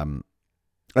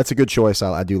that's a good choice.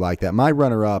 I do like that. My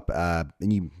runner-up,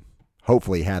 and you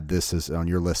hopefully had this on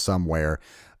your list somewhere,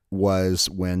 was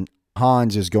when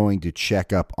Hans is going to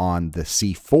check up on the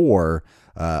C4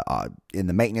 in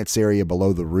the maintenance area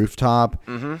below the rooftop,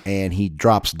 and he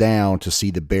drops down to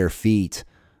see the bare feet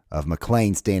of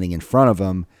McClane standing in front of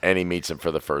him. And he meets him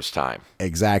for the first time.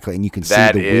 Exactly, and you can see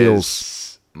the wheels. That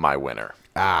is my winner.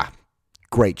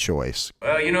 Great choice.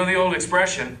 Well, you know the old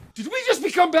expression. Did we just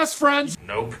become best friends?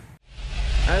 Nope.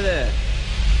 Hi there.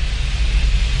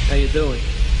 How you doing?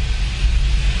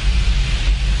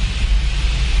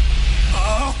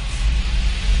 Oh,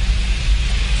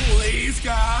 please,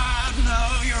 God,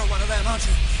 no, you're one of them, aren't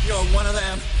you? You're one of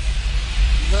them.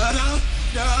 No,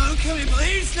 don't kill me,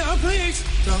 please, no, please.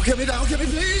 Don't kill me,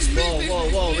 please, please.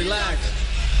 Whoa, relax.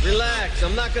 Relax,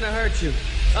 I'm not gonna hurt you.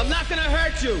 I'm not gonna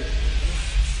hurt you.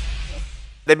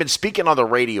 They've been speaking on the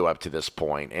radio up to this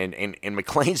point, and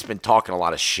McClane's been talking a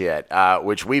lot of shit,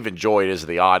 which we've enjoyed as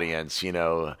the audience, you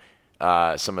know,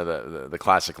 some of the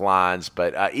classic lines,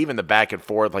 but even the back and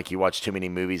forth, like you watch too many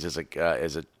movies as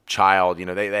a child, you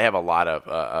know, they have a lot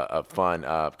of fun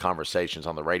conversations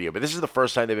on the radio, but this is the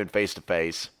first time they've been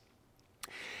face-to-face.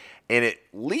 And it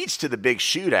leads to the big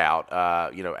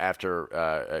shootout, you know,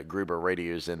 after Gruber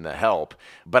radios in The Help.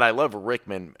 But I love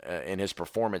Rickman in his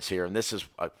performance here, and this is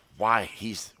why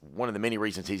he's one of the many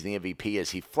reasons he's the MVP is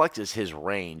he flexes his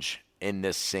range in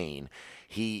this scene.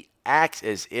 He acts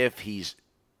as if he's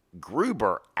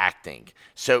Gruber acting,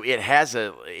 so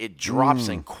it drops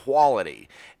in quality.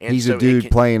 And he's so a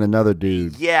dude playing another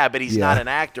dude. Yeah, but he's not an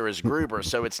actor as Gruber,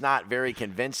 so it's not very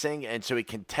convincing. And so he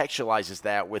contextualizes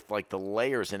that with like the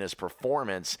layers in his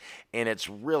performance, and it's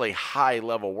really high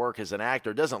level work as an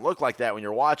actor. It doesn't look like that when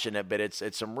you're watching it, but it's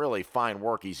some really fine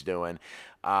work he's doing.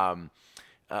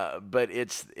 But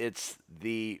it's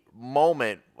the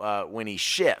moment when he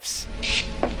shifts.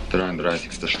 33.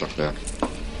 Stockwerk.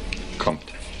 Kommt.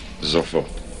 Sofort.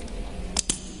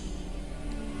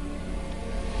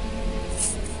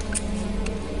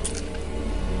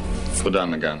 Put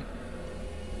down the gun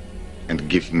and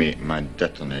give me my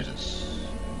detonators.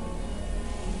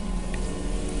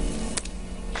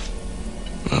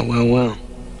 Well.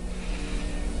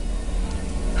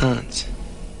 Hans.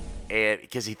 And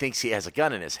because he thinks he has a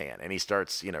gun in his hand, and he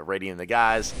starts, you know, radioing the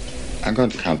guys. I'm going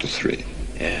to count to 3.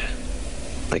 Yeah,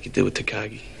 like you did with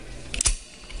Takagi.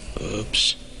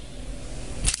 Oops.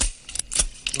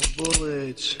 No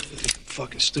bullets. You think I'm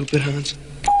fucking stupid, Hans?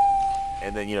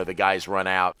 And then, you know, the guys run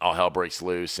out, all hell breaks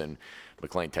loose, and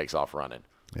McClane takes off running.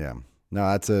 Yeah.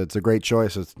 No, it's a great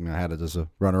choice. I had it as a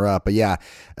runner-up. But, yeah,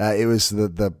 it was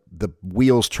the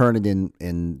wheels turning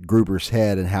in Gruber's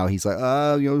head and how he's like,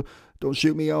 you know, don't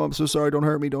shoot me. Oh, I'm so sorry. Don't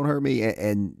hurt me.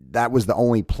 And that was the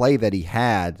only play that he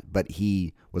had, but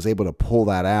he was able to pull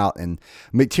that out. And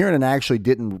McTiernan actually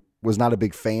was not a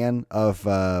big fan of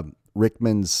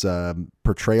Rickman's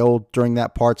portrayal during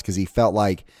that parts because he felt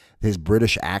like his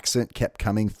British accent kept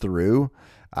coming through.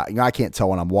 You know, I can't tell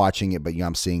when I'm watching it, but you know,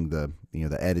 I'm seeing the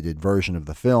edited version of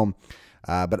the film.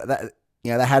 But that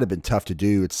had to have been tough to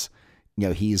do. It's, you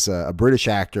know, he's a British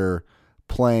actor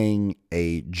playing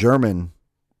a German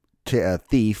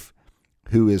thief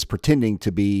who is pretending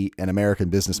to be an American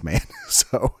businessman.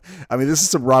 So, I mean, this is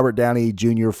some Robert Downey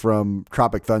Jr. from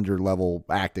Tropic Thunder level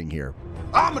acting here.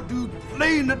 I'm a dude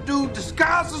playing a dude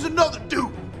disguised as another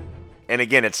dude. And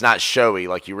again, it's not showy.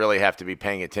 Like, you really have to be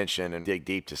paying attention and dig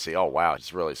deep to see, oh, wow,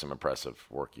 it's really some impressive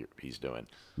work he's doing.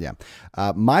 Yeah.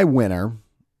 My winner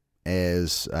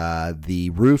is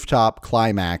the rooftop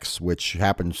climax, which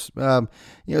happens,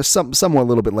 somewhat a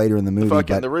little bit later in the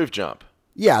movie. The roof jump.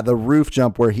 Yeah, the roof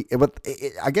jump where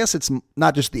I guess it's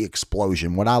not just the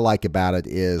explosion. What I like about it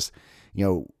is, you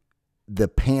know, the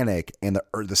panic and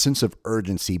the sense of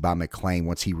urgency by McClane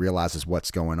once he realizes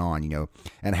what's going on, you know,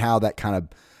 and how that kind of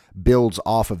builds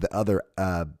off of the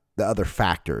other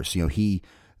factors. You know,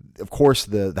 of course,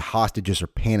 the hostages are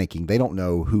panicking. They don't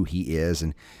know who he is,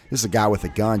 and this is a guy with a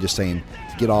gun just saying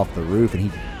to get off the roof,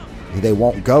 and they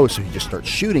won't go, so he just starts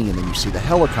shooting, and then you see the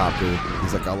helicopter.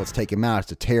 He's like, oh, let's take him out.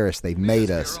 It's a terrorist. They've made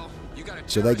us.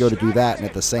 So they go to do that, and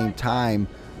at the same time,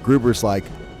 Gruber's like,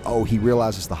 oh, he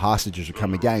realizes the hostages are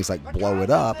coming down. He's like, blow it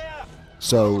up.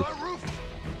 So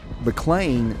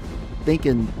McClane,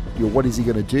 thinking, you know, what is he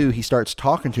going to do? He starts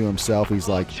talking to himself. He's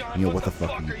like, you know, what the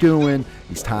fuck are you doing?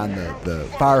 He's tying the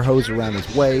fire hose around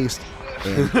his waist.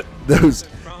 And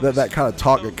that kind of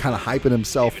talk, kind of hyping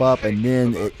himself up, and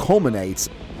then it culminates.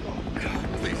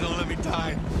 Please don't let me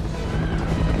die.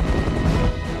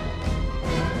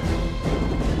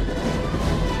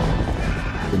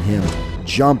 And him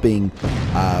jumping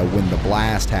when the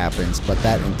blast happens, but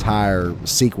that entire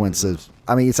sequence is,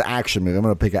 I mean, it's an action movie. I'm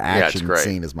going to pick an action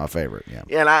scene as my favorite. Yeah,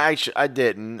 and I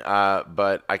didn't,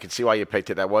 but I can see why you picked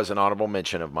it. That was an honorable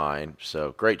mention of mine,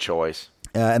 so great choice.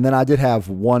 And then I did have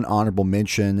one honorable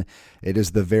mention. It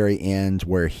is the very end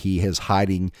where he is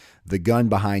hiding the gun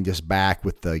behind his back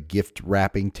with the gift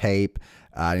wrapping tape.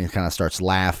 And he kind of starts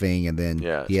laughing, and then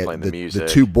he had the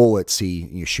 2 bullets.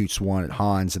 He shoots one at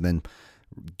Hans, and then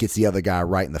gets the other guy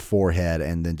right in the forehead,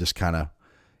 and then just kind of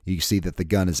you see that the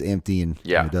gun is empty and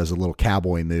Yeah. does a little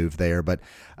cowboy move there. But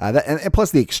and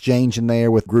plus the exchange in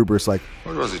there with Gruber's like,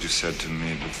 What was it you said to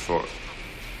me before?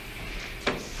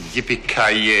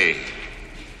 Yippee-ki-yay,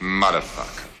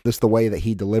 motherfucker. this the way that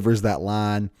he delivers that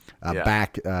line Yeah.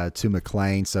 back to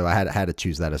McClane. So I had to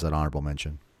choose that as an honorable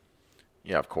mention.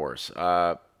 Yeah, of course.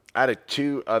 I had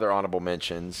two other honorable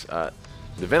mentions.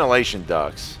 The ventilation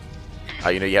ducts.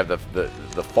 You have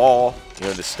the fall.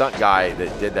 The stunt guy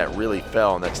that did that really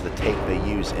fell, and that's the take they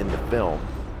use in the film.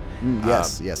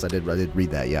 Yes, I did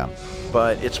read that. Yeah.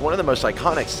 But it's one of the most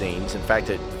iconic scenes. In fact,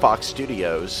 at Fox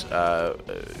Studios,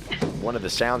 one of the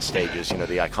sound stages,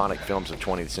 the iconic films of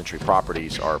 20th century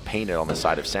properties are painted on the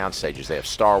side of sound stages. They have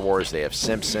Star Wars, they have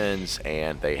Simpsons,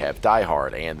 and they have Die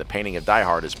Hard. And the painting of Die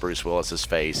Hard is Bruce Willis's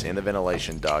face in the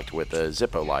ventilation duct with a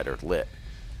Zippo lighter lit.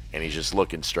 And he's just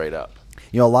looking straight up.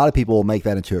 A lot of people will make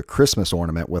that into a Christmas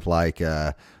ornament with like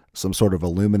some sort of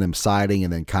aluminum siding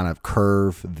and then kind of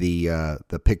curve the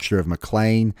picture of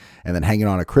McClane and then hang it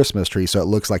on a Christmas tree so it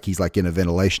looks like he's like in a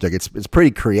ventilation duct. It's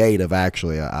pretty creative,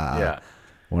 actually. I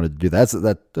wanted to do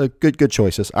that. That's good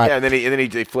choices. All right. Yeah, and then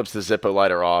he flips the Zippo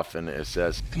lighter off and it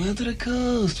says, Come out to the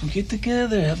coast. We'll get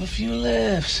together. Have a few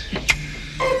laughs.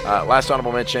 last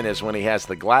honorable mention is when he has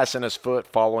the glass in his foot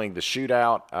following the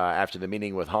shootout after the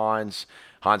meeting with Hans.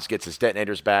 Hans gets his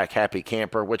detonators back, happy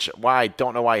camper, why I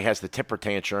don't know why he has the temper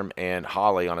tantrum. And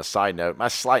Holly, on a side note, my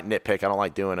slight nitpick, I don't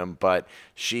like doing them, but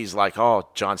she's like, oh,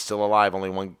 John's still alive.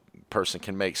 Only one person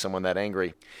can make someone that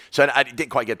angry. So I didn't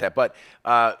quite get that. But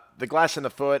the glass in the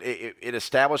foot, it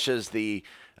establishes the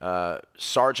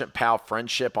Sergeant Powell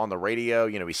friendship on the radio.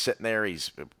 He's sitting there. He's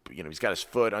got his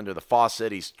foot under the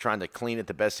faucet. He's trying to clean it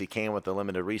the best he can with the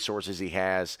limited resources he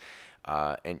has.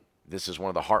 And this is one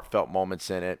of the heartfelt moments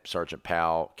in it. Sergeant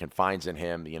Powell confides in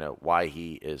him, why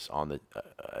he is on the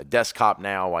desk cop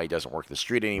now, why he doesn't work the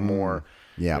street anymore.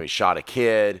 Yeah. He shot a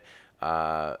kid.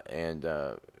 Again,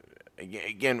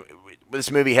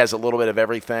 this movie has a little bit of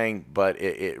everything, but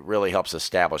it really helps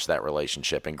establish that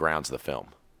relationship and grounds the film.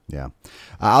 Yeah.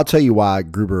 I'll tell you why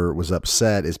Gruber was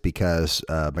upset is because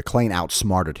McClane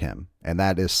outsmarted him. And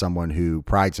that is someone who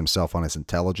prides himself on his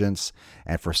intelligence.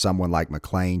 And for someone like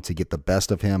McClane to get the best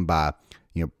of him by,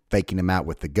 faking him out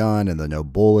with the gun and the no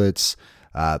bullets,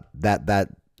 and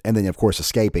then, of course,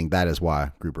 escaping, that is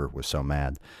why Gruber was so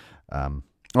mad. All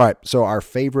right. So our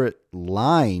favorite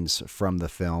lines from the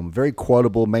film, very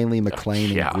quotable, mainly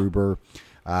McClane and Gruber.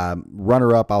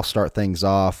 Runner up, I'll start things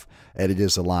off. And it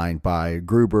is a line by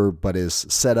Gruber, but is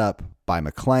set up by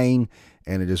McClane.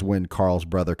 And it is when Carl's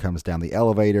brother comes down the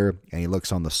elevator and he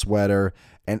looks on the sweater.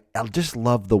 And I just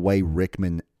love the way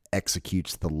Rickman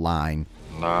executes the line.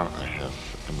 Now I have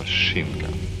a machine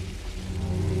gun.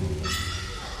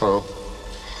 Ho,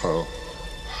 ho,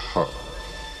 ho.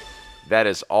 That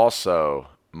is also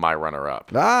my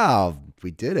runner-up. Ah,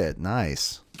 we did it.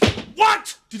 Nice.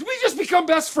 What? Did we just become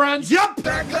best friends? Yep.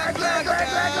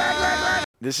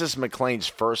 This is McClane's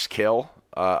first kill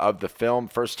of the film,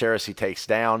 first terrorist he takes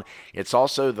down. It's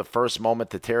also the first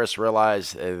moment the terrorists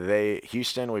realize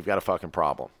Houston, we've got a fucking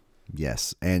problem.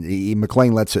 Yes, and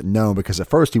McClane lets it know because at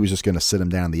first he was just going to sit him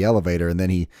down in the elevator, and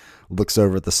then he looks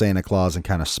over at the Santa Claus and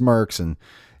kind of smirks, and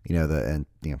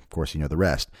of course the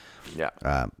rest. Yeah.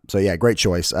 So yeah, great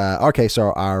choice. Okay,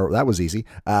 so that was easy.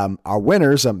 Our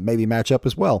winners maybe match up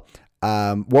as well.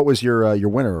 What was your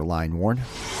winner line, Warren?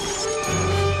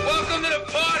 Welcome to the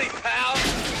party, pal.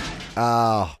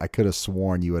 Oh, I could have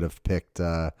sworn you would have picked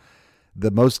the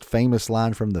most famous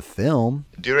line from the film.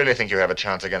 Do you really think you have a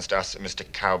chance against us,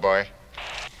 Mr. Cowboy?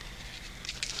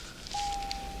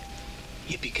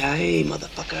 Yippee-ki-yay,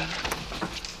 motherfucker.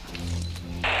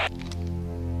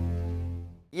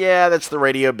 Yeah, that's the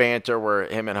radio banter where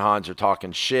him and Hans are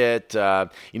talking shit. The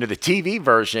TV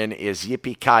version is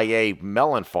Yippee-ki-yay,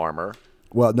 Melon Farmer.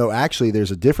 Well, no, actually,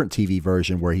 there's a different TV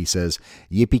version where he says,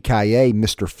 Yippee-ki-yay,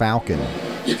 Mr. Falcon.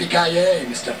 Yippee-ki-yay,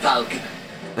 Mr. Falcon.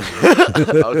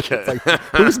 Okay. Like,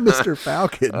 who's Mr.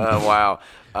 Falcon? Wow.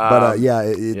 But yeah.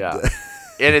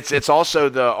 And it's also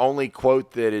the only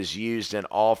quote that is used in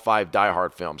all 5 Die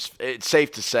Hard films. It's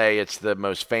safe to say it's the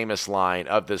most famous line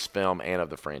of this film and of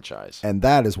the franchise. And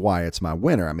that is why it's my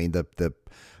winner. I mean, the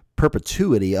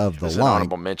perpetuity of the It's line. an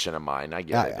honorable mention of mine. I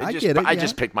get it. I get it. I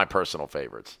just picked my personal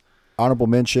favorites. Honorable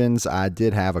mentions, I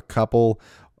did have a couple.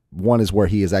 One is where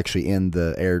he is actually in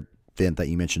the air vent that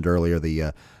you mentioned earlier,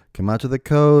 the come out to the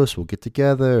coast, we'll get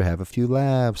together, have a few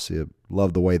laughs.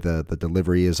 Love the way the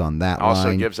delivery is on that Also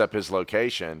line. gives up his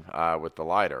location with the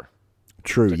lighter.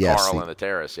 True, to yes. Carl and the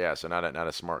terrace, yeah. So not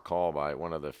a smart call by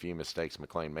one of the few mistakes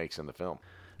McClane makes in the film.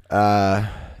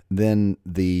 Then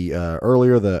the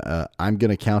earlier I'm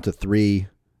gonna count to 3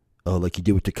 Oh, like you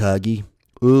did with Takagi.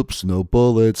 Oops, no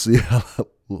bullets. Yeah,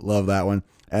 love that one.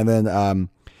 And then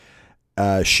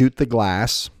Shoot the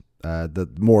Glass, the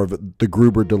more of the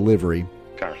Gruber delivery.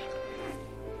 Carl,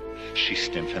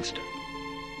 schieß den Fenster.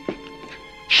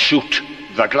 Shoot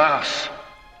the glass.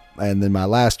 And then my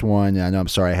last one, I know I'm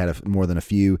sorry I had more than a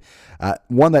few.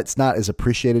 One that's not as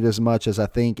appreciated as much as I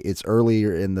think. It's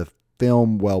earlier in the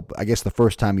film. Well, I guess the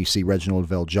first time you see Reginald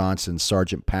VelJohnson,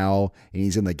 Sergeant Powell, and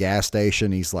he's in the gas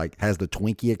station. He's like, has the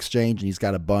Twinkie exchange, and he's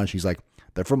got a bunch. He's like,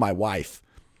 they're for my wife.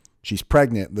 She's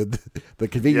pregnant. The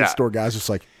convenience store guy's just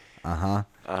like,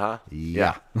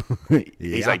 yeah.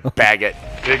 He's like, bag it.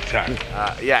 Big time.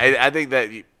 I think that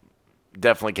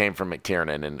definitely came from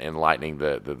McTiernan and enlightening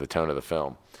the tone of the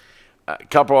film. A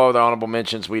couple other honorable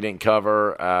mentions we didn't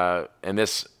cover, and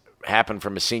this happened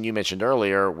from a scene you mentioned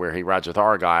earlier where he rides with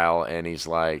Argyle, and he's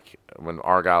like, when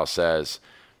Argyle says,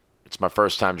 it's my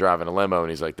first time driving a limo, and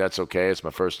he's like, that's okay, it's my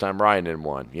first time riding in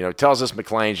one. You know, it tells us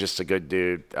McClane's just a good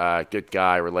dude, good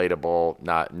guy, relatable,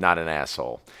 not an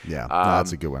asshole. Yeah,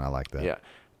 that's a good one. I like that. Yeah.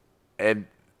 And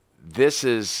this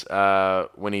is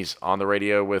when he's on the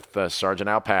radio with Sergeant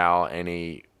Al Powell, and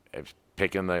he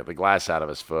picking the glass out of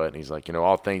his foot, and he's like, you know,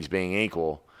 all things being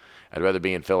equal, I'd rather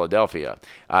be in Philadelphia.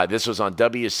 This was on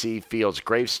W.C. Fields'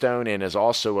 gravestone, and is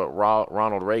also what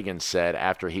Ronald Reagan said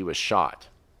after he was shot.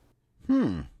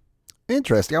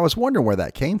 Interesting. I was wondering where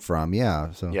that came from.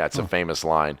 Yeah. So yeah, it's a famous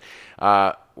line.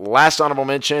 Last honorable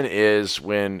mention is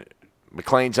when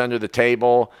McClane's under the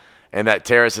table, and that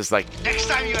terrorist is like, Next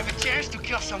time you have a chance to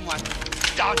kill someone,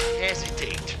 don't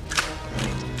hesitate.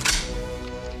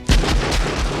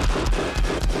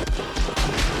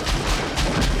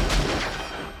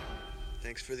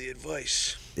 Thanks for the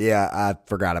advice. yeah, I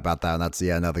forgot about that. And that's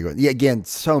another good. Yeah, again,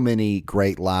 so many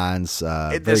great lines.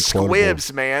 the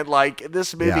squibs, man. Like,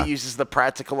 this movie uses the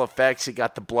practical effects. He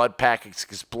got the blood packets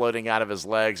exploding out of his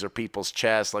legs or people's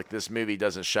chests. Like, this movie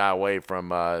doesn't shy away from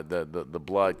the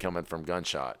blood coming from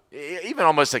gunshot, even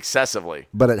almost excessively.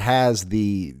 But it has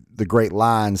the great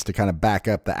lines to kind of back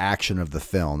up the action of the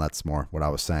film. That's more what I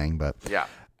was saying. But yeah.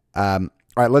 All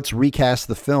right, let's recast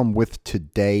the film with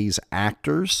today's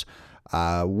actors.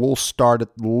 We'll start a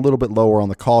little bit lower on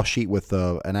the call sheet with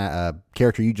a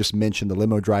character you just mentioned, the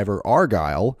limo driver,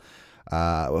 Argyle.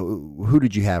 Who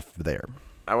did you have there?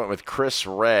 I went with Chris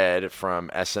Redd from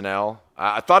SNL.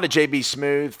 I thought of J.B.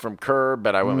 Smoove from Curb,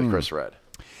 but I went with Chris Redd.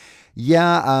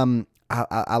 Yeah,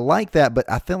 I like that, but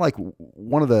I feel like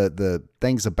one of the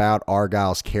things about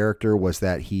Argyle's character was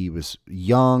that he was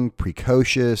young,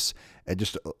 precocious, and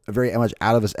just very much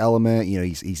out of his element. You know,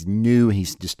 he's new.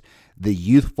 He's just the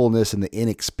youthfulness and the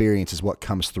inexperience is what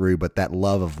comes through, but that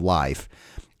love of life.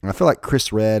 And I feel like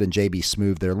Chris Redd and J.B.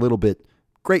 Smoove, they're a little bit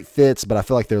great fits, but I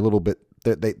feel like they're a little bit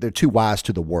they're too wise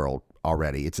to the world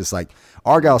already. It's just like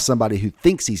Argyle's somebody who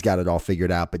thinks he's got it all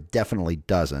figured out, but definitely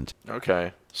doesn't.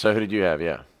 Okay, so who did you have?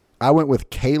 Yeah, I went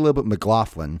with Caleb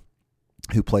McLaughlin,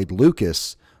 who played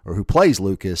Lucas, or who plays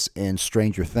Lucas in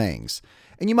Stranger Things.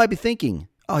 And you might be thinking,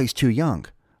 oh, he's too young.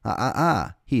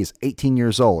 He is 18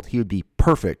 years old. He would be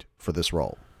perfect for this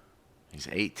role. He's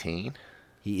 18?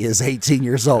 He is 18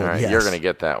 years old, all right, yes. You're going to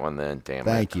get that one then, damn it.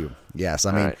 Thank you. Yes,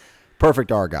 I mean, right.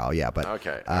 Perfect Argyle, yeah. But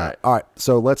okay, all right.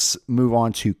 So let's move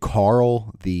on to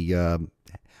Carl, the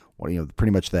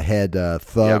pretty much the head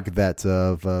thug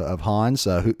of Hans.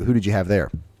 Who did you have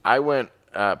there? I went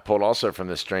pulled also from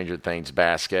the Stranger Things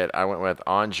basket. I went with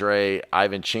Andrei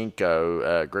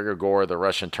Ivanchenko, Gregor Gore, the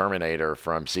Russian Terminator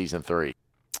from season 3.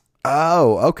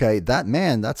 Oh, okay.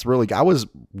 That's really good. I was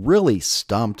really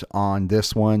stumped on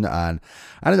this one. I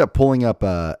ended up pulling out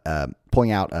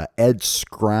Ed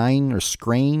Skrein.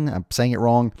 I'm saying it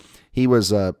wrong. He was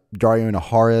Dario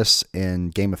Naharis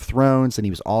in Game of Thrones, and he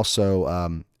was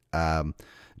also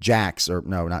Jax, or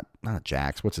no, not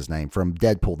Jax. What's his name? From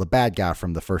Deadpool, the bad guy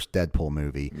from the first Deadpool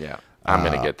movie. Yeah, I'm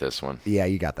going to get this one. Yeah,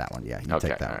 you got that one. Yeah, you okay,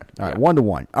 take that one. All right, yeah.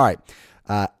 1-1. All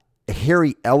right.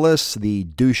 Harry Ellis, the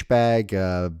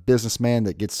douchebag businessman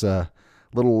that gets a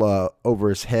little over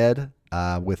his head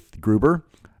with Gruber.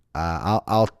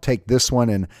 I'll take this one.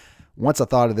 And once I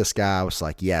thought of this guy, I was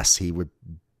like, yes, he would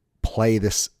play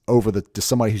this over to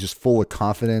somebody who's just full of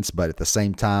confidence, but at the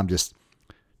same time, just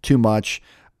too much.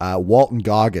 Walton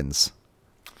Goggins.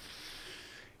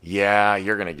 Yeah,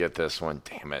 you're going to get this one.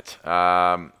 Damn it.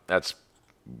 That's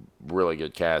really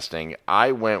good casting.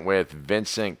 I went with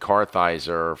Vincent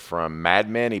Kartheiser from Mad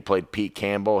Men. He played Pete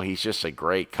Campbell. He's just a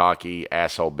great, cocky,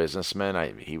 asshole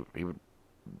businessman. He would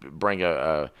bring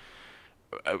an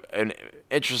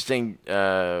interesting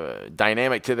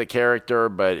dynamic to the character,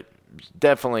 but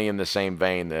definitely in the same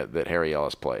vein that Harry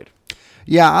Ellis played.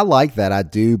 Yeah, I like that. I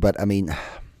do, but I mean,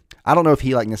 I don't know if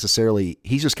he like necessarily.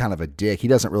 He's just kind of a dick. He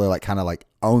doesn't really like kind of like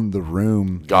own the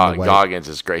room. Goggins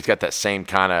is great. He's got that same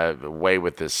kind of way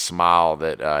with his smile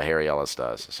that Harry Ellis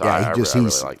does. So Yeah, I really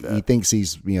like that. He thinks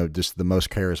he's just the most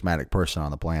charismatic person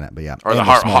on the planet. But yeah, Or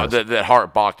and that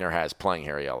Hart Bachner has playing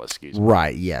Harry Ellis. Excuse me.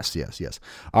 Right. Yes.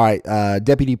 All right.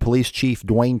 Deputy Police Chief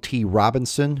Dwayne T.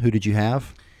 Robinson. Who did you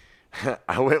have?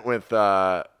 I went with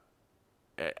Mark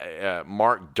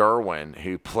Derwin,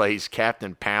 who plays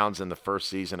Captain Pounds in the first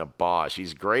season of Bosch.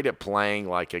 He's great at playing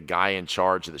like a guy in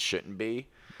charge that shouldn't be.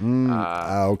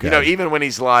 Okay. Even when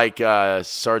he's like,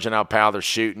 Sergeant Alpal, they're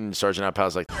shooting. Sergeant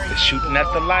Alpal's like, they're shooting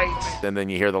at the lights. And then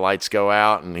you hear the lights go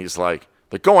out, and he's like,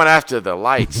 they're going after the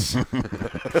lights.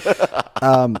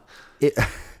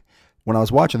 When I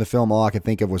was watching the film, all I could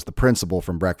think of was the principal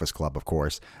from Breakfast Club, of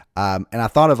course. And I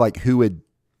thought of like who would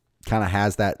kind of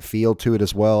has that feel to it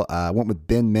as well. I went with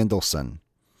Ben Mendelsohn,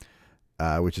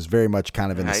 which is very much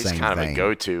kind of in the same vein. He's kind of a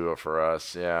go-to for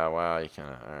us. Yeah, wow, you kind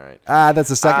of, all right. That's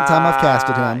the second time I've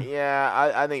casted him.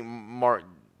 Yeah, I think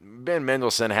Ben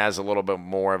Mendelsohn has a little bit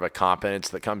more of a competence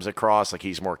that comes across. Like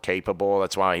he's more capable.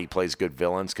 That's why he plays good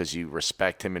villains, because you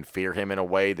respect him and fear him in a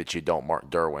way that you don't Mark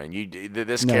Derwin.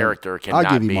 Character cannot be.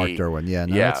 I'll give you Mark Derwin. Yeah,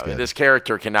 that's good. This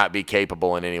character cannot be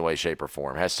capable in any way, shape, or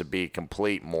form. Has to be a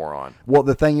complete moron. Well,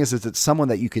 the thing is it's someone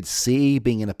that you could see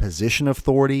being in a position of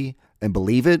authority and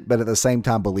believe it, but at the same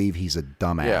time believe he's a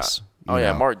dumbass.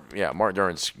 Yeah. Mark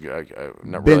Derwin's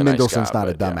not Ben really Mendelsohn's nice guy, not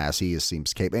a dumbass. He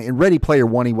seems capable. In Ready Player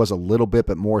One, he was a little bit,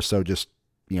 but more so just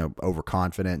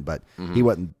overconfident. But he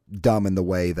wasn't dumb in the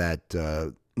way that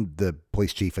the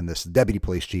deputy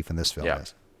police chief in this film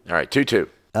is. All right, 2-2.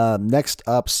 Next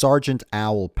up, Sergeant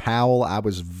Owl Powell. I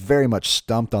was very much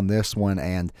stumped on this one,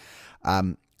 and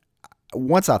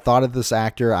once I thought of this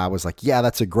actor, I was like, yeah,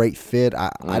 that's a great fit.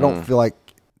 I don't feel like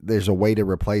there's a way to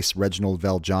replace Reginald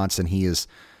Vell Johnson. He is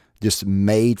just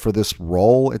made for this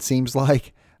role, it seems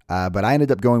like. But I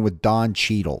ended up going with Don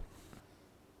Cheadle.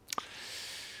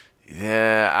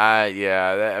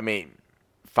 I mean,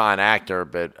 fine actor,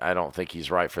 but I don't think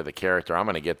he's right for the character. I'm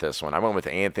going to get this one. I went with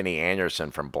Anthony Anderson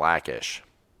from Blackish.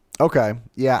 Okay.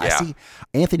 Yeah. I see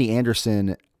Anthony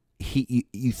Anderson.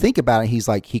 You think about it,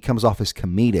 he comes off as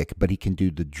comedic, but he can do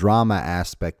the drama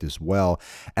aspect as well.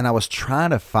 And I was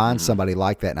trying to find somebody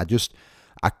like that, and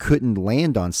I couldn't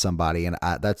land on somebody, and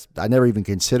I never even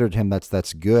considered him.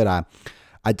 That's good. I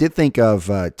did think of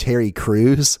Terry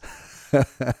Crews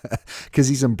because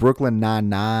he's in Brooklyn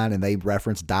Nine-Nine, and they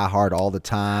reference Die Hard all the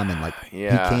time, and he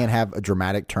can have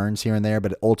dramatic turns here and there,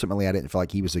 but ultimately I didn't feel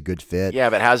like he was a good fit. Yeah,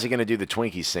 but how's he going to do the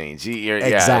Twinkie scenes?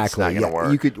 Exactly. It's not going to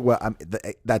work. You could.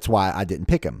 That's why I didn't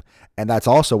pick him, and that's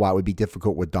also why it would be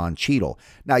difficult with Don Cheadle.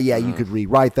 Now, you could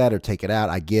rewrite that or take it out.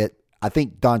 I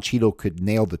think Don Cheadle could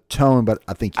nail the tone, but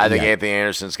I think Anthony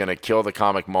Anderson's going to kill the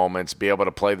comic moments, be able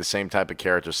to play the same type of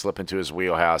character, slip into his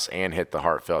wheelhouse, and hit the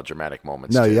heartfelt, dramatic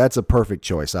moments. No, that's a perfect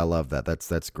choice. I love that.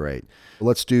 That's great.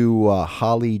 Let's do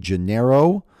Holly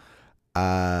Gennaro.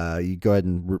 You go ahead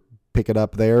and pick it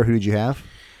up there. Who did you have?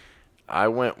 I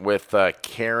went with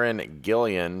Karen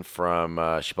Gillan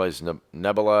from. She plays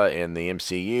Nebula in the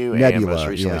MCU, and most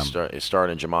recently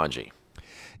starred in Jumanji.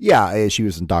 Yeah, she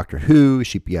was in Doctor Who.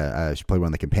 She played one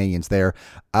of the companions there.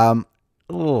 I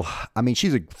mean,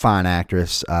 she's a fine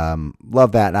actress.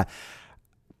 Love that. And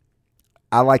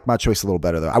I like my choice a little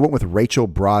better, though. I went with Rachel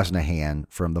Brosnahan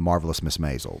from The Marvelous Miss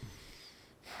Maisel.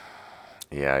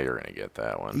 Yeah, you're going to get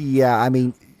that one. Yeah, I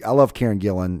mean, I love Karen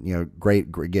Gillan.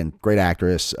 Great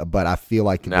actress. But I feel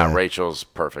like Rachel's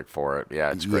perfect for it.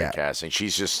 Yeah, it's great casting.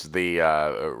 She's just the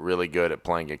really good at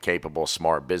playing a capable,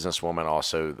 smart businesswoman.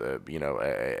 Also,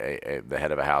 the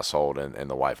head of a household and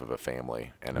the wife of a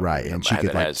family. And and she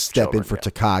could step in for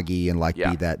Takagi and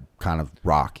be that kind of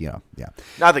rock. Yeah.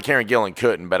 Not that Karen Gillan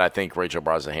couldn't, but I think Rachel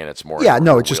Brosnahan, it's more.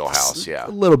 It's just wheelhouse.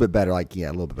 A little bit better. A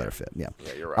little bit better fit. Yeah.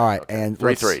 Yeah, you're right. All right, okay. and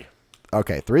 3-3.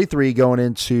 Okay, 3-3 going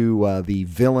into the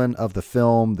villain of the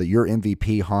film, your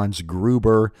MVP, Hans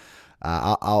Gruber.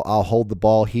 I'll hold the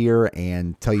ball here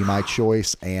and tell you my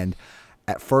choice. And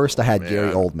at first I had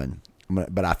Gary Oldman,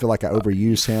 but I feel like I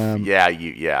overuse him. Go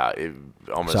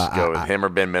with him or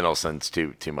Ben Mendelsohn's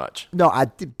too much. No,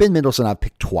 Ben Mendelsohn I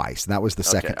picked twice, and that was the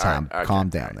second time. Right, Calm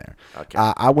down there. Okay.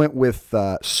 I went with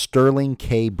Sterling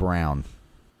K. Brown.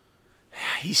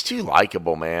 He's too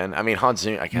likable, man. I mean, Hans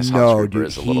Gruber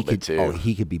is a little bit too. Oh,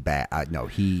 he could be bad. No,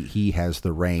 he has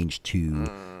the range to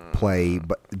play,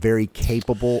 but very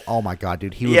capable. Oh my God,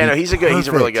 dude, he's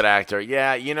a really good actor.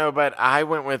 Yeah, but I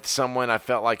went with someone I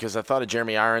felt like, because I thought of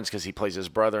Jeremy Irons because he plays his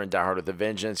brother in Die Hard with a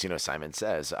Vengeance. Simon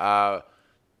Says. So I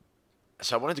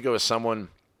wanted to go with someone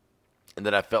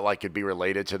that I felt like could be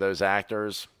related to those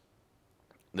actors.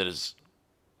 That is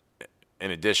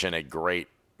in addition, a great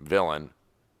villain,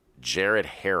 Jared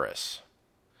Harris.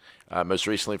 Most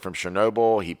recently from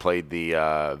Chernobyl, he played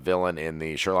the villain in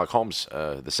the Sherlock Holmes,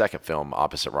 the second film,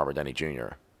 opposite Robert Downey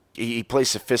Jr. He plays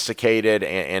sophisticated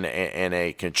and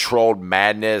a controlled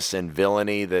madness and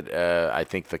villainy that I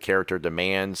think the character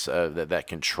demands, that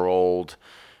controlled,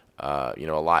 a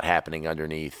lot happening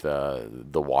underneath the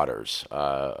waters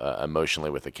emotionally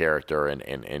with the character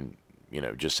and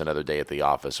just another day at the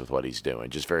office with what he's doing.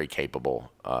 Just very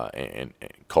capable and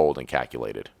cold and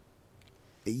calculated.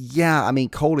 Yeah, I mean,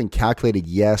 cold and calculated,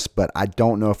 yes, but I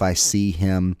don't know if I see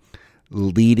him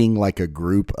leading like a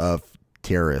group of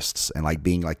terrorists and like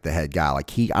being like the head guy.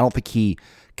 Like I don't think he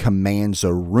commands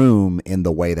a room in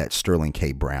the way that Sterling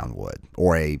K. Brown would,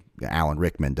 or Alan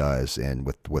Rickman does, and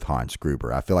with Hans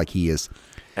Gruber. I feel like he is.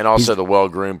 And also the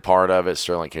well-groomed part of it,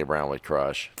 Sterling K. Brown would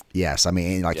crush. Yes, I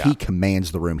mean, he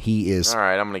commands the room. He is. All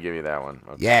right, I'm going to give you that one.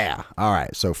 Okay. Yeah. All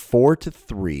right. So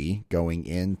 4-3 going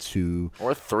into.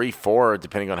 Or 3-4,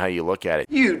 depending on how you look at it.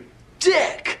 You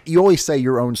dick! You always say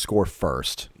your own score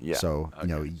first. Yeah. So,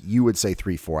 you would say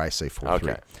 3-4. I say 4-3.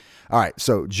 Okay. All right.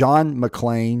 So John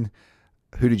McClane,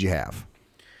 who did you have?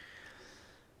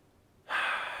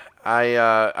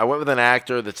 I went with an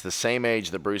actor that's the same age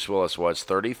that Bruce Willis was,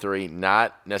 33.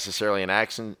 Not necessarily an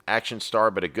action star,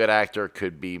 but a good actor,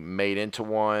 could be made into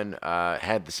one.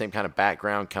 Had the same kind of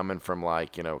background coming from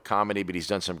comedy, but he's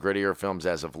done some grittier films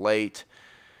as of late.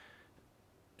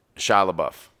 Shia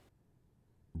LaBeouf.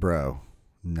 Bro,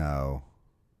 no.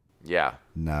 Yeah.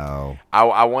 No.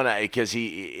 I want to, because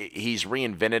he's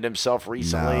reinvented himself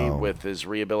recently with his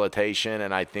rehabilitation,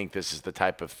 and I think this is the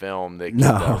type of film that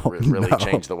could really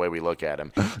change the way we look at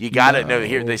him. You got to know,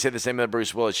 here they said the same about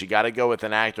Bruce Willis, you got to go with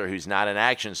an actor who's not an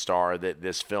action star, that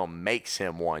this film makes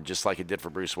him one, just like it did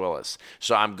for Bruce Willis.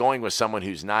 So I'm going with someone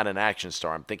who's not an action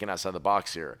star. I'm thinking outside the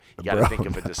box here. You got to think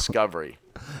of a discovery.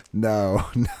 No.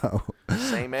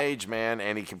 Same age, man,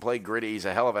 and he can play gritty. He's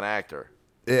a hell of an actor.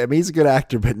 I mean, he's a good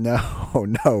actor, but no,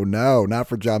 not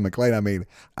for John McClane. I mean,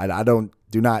 I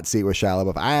do not see it with Shia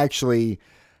LaBeouf.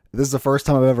 This is the first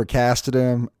time I've ever casted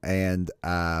him, and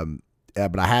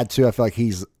but I had to. I feel like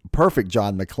he's perfect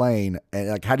John McClane, and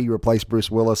like, how do you replace Bruce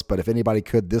Willis? But if anybody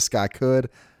could, this guy could.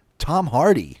 Tom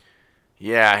Hardy.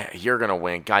 Yeah, you're gonna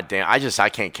win. God damn, I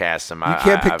can't cast him. You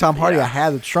can't pick Tom Hardy. I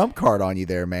had the trump card on you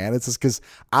there, man. It's just because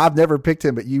I've never picked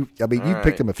him, but you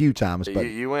picked him a few times. But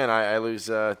you win. I lose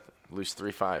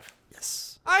 3-5.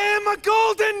 Yes. I am a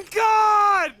golden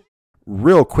god!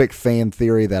 Real quick fan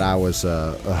theory that I was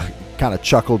kind of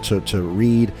chuckled to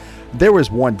read. There was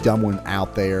one dumb one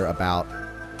out there about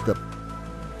the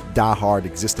Die Hard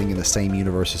existing in the same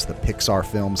universe as the Pixar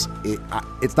films.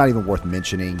 It's not even worth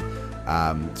mentioning,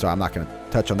 so I'm not going to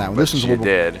touch on that one. But you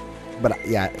did. But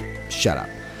yeah, shut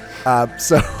up.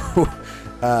 So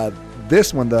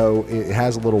this one, though, it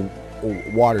has a little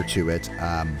water to it.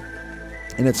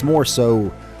 And it's more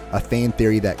so a fan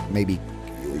theory that maybe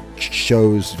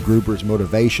shows Gruber's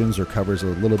motivations or covers a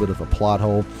little bit of a plot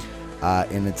hole.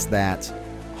 And it's that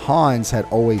Hans had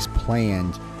always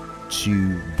planned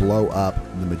to blow up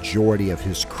the majority of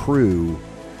his crew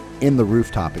in the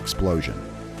rooftop explosion.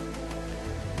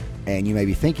 And you may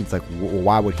be thinking, it's like, well,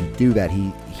 why would he do that?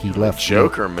 He left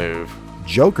Joker move,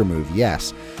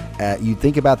 yes. You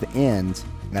think about the end,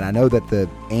 and I know that the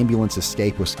ambulance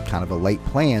escape was kind of a late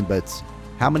plan, but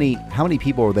how many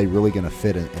people are they really going to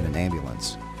fit in an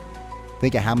ambulance?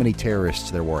 Think of how many terrorists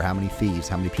there were, how many thieves,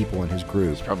 how many people in his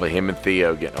group. It's probably him and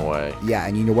Theo getting away. Yeah,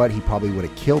 and you know what? He probably would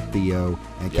have killed Theo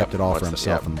and kept it all for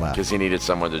himself and left. Because he needed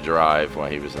someone to drive while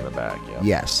he was in the back. Yep.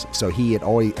 Yes, so he had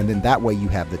always, and then that way you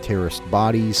have the terrorist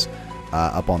bodies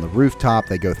up on the rooftop.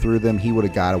 They go through them. He would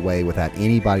have got away without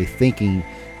anybody thinking,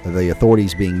 the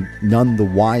authorities being none the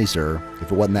wiser,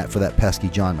 if it wasn't that for that pesky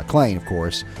John McClane, of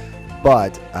course.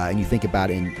 But, and you think about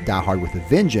it in Die Hard with a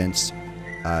Vengeance,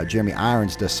 Jeremy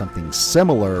Irons does something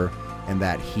similar in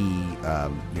that he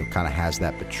kind of has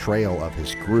that betrayal of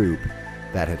his group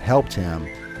that had helped him.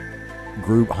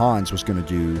 Hans was going to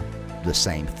do the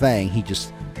same thing. He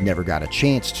just never got a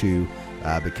chance to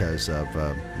because of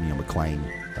McClane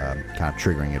kind of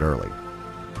triggering it early.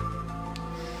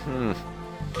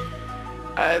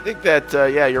 I think that,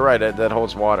 you're right. That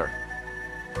holds water.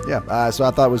 Yeah, so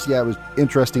I thought it was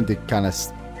interesting to kind of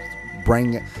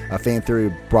bring a fan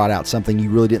theory, brought out something you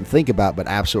really didn't think about, but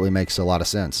absolutely makes a lot of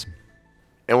sense.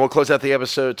 And we'll close out the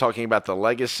episode talking about the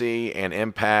legacy and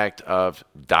impact of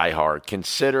Die Hard,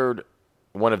 considered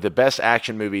one of the best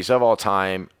action movies of all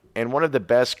time and one of the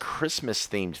best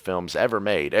Christmas-themed films ever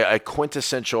made, a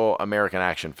quintessential American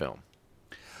action film.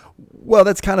 Well,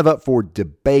 that's kind of up for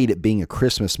debate, it being a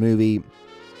Christmas movie.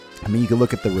 I mean, you can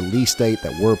look at the release date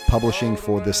that we're publishing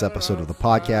for this episode of the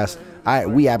podcast.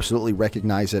 We absolutely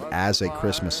recognize it as a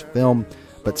Christmas film,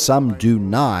 but some do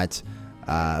not.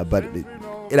 But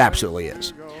it absolutely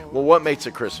is. Well, what makes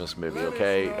a Christmas movie,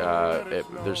 okay?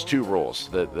 There's two rules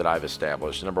that I've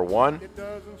established. Number one,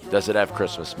 does it have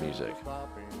Christmas music?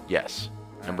 Yes.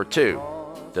 Number two,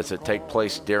 does it take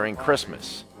place during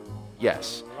Christmas?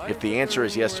 Yes. If the answer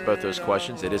is yes to both those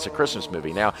questions, it is a Christmas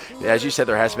movie. Now, as you said,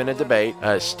 there has been a debate.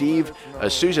 Steve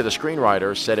Souza, the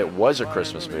screenwriter, said it was a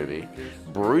Christmas movie.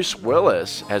 Bruce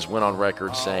Willis has went on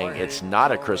record saying it's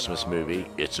not a Christmas movie,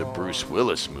 it's a Bruce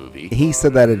Willis movie. He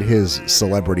said that at his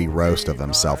celebrity roast of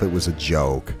himself. It was a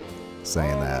joke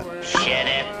saying that. Shut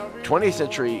up. 20th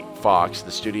Century Fox,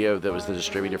 the studio that was the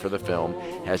distributor for the film,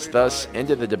 has thus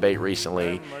ended the debate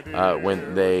recently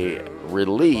when they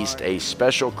released a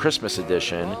special Christmas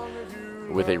edition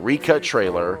with a recut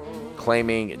trailer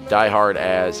claiming Die Hard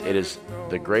as it is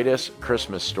the greatest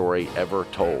Christmas story ever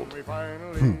told.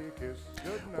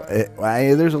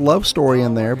 There's a love story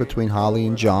in there between Holly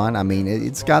and John. I mean,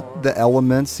 it's got the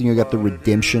elements. You got the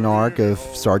redemption arc of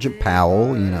Sergeant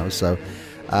Powell, so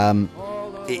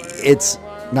it's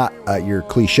not your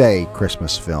cliche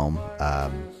Christmas film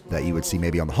that you would see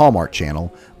maybe on the Hallmark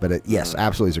Channel, but yes,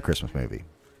 absolutely is a Christmas movie.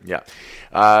 Yeah.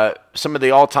 Some of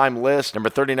the all-time list, number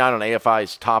 39 on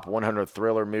AFI's top 100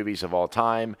 thriller movies of all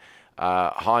time.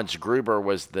 Hans Gruber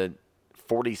was the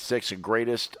 46th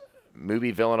greatest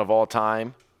movie villain of all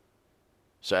time.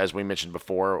 So as we mentioned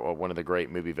before, one of the great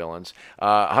movie villains.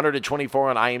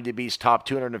 124 on IMDb's top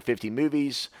 250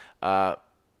 movies.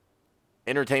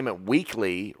 Entertainment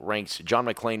Weekly ranks John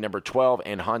McClane number 12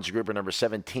 and Hans Gruber number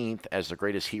 17th as the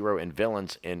greatest hero and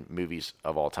villains in movies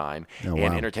of all time. Oh, wow.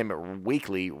 And Entertainment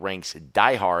Weekly ranks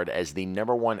Die Hard as the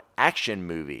number one action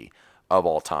movie of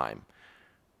all time.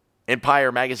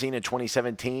 Empire Magazine in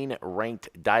 2017 ranked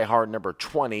Die Hard number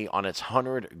 20 on its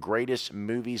 100 greatest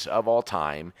movies of all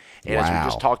time. And wow. as we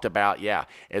just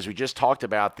talked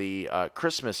about the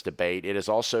Christmas debate, it is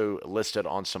also listed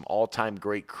on some all-time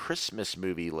great Christmas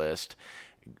movie list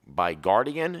by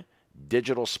Guardian,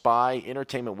 Digital Spy,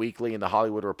 Entertainment Weekly, and The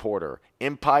Hollywood Reporter.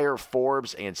 Empire,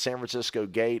 Forbes, and San Francisco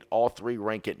Gate, all three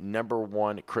rank it number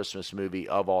one Christmas movie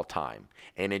of all time.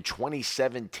 And in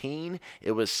 2017,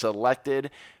 it was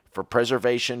selected for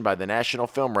preservation by the National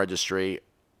Film Registry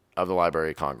of the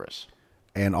Library of Congress.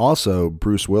 And also,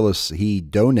 Bruce Willis, he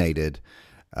donated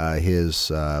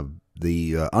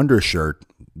the undershirt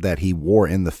that he wore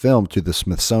in the film to the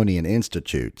Smithsonian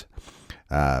Institute.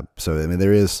 So, I mean,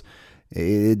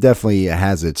 it definitely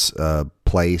has its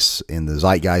place in the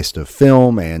zeitgeist of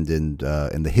film and in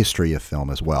the history of film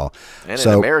as well. And in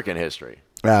American history.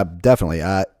 Definitely.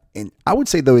 And I would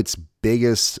say, though, its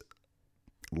biggest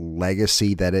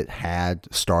legacy that it had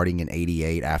starting in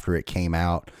 88 after it came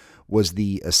out was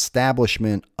the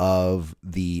establishment of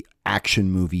the action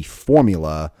movie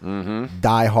formula,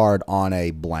 Die Hard on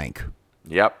a blank.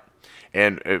 Yep.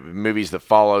 And movies that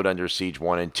followed, Under Siege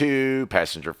 1 and 2,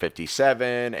 Passenger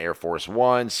 57, Air Force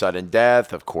 1, Sudden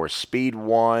Death, of course, Speed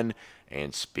 1,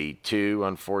 and Speed 2,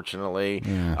 unfortunately.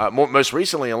 Yeah. Most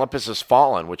recently, Olympus Has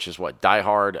Fallen, which is Die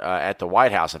Hard at the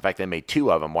White House. In fact, they made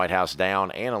two of them, White House Down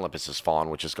and Olympus Has Fallen,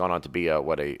 which has gone on to be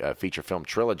a feature film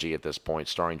trilogy at this point,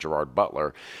 starring Gerard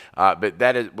Butler. But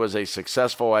that was a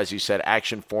successful, as you said,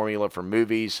 action formula for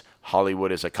movies.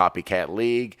 Hollywood is a copycat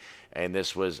league, and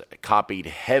this was copied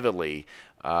heavily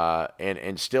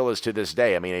and still is to this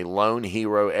day. I mean, a lone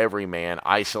hero everyman,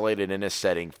 isolated in a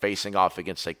setting, facing off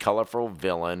against a colorful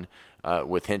villain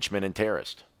with henchmen and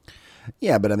terrorists.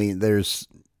 Yeah, but I mean, there's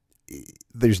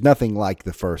nothing like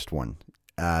the first one.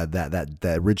 That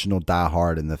original Die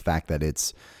Hard, and the fact that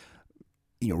it's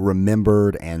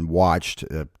remembered and watched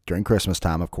during Christmas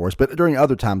time, of course, but during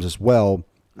other times as well,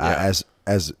 as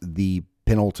the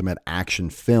penultimate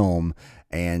action film.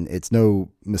 And it's no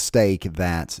mistake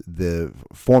that the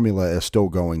formula is still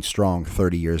going strong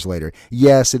 30 years later.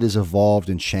 Yes, it has evolved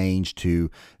and changed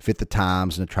to fit the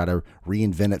times and to try to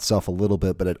reinvent itself a little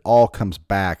bit, but it all comes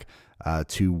back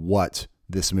to what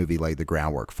this movie laid the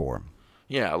groundwork for.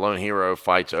 Yeah, a lone hero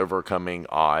fights overcoming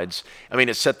odds. I mean,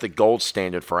 it set the gold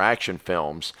standard for action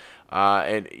films,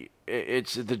 and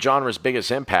it's the genre's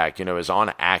biggest impact, is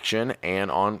on action and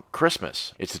on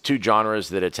Christmas. It's the two genres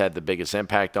that it's had the biggest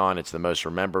impact on. It's the most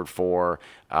remembered for,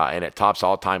 and it tops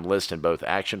all-time lists in both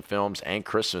action films and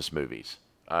Christmas movies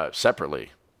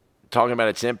separately. Talking about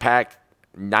its impact,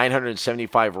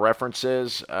 975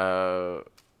 references, and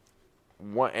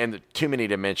too many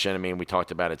to mention. I mean, we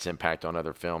talked about its impact on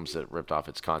other films that ripped off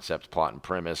its concept, plot, and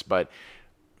premise, but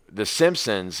The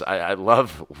Simpsons, I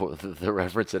love the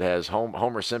reference it has.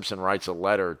 Homer Simpson writes a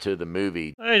letter to the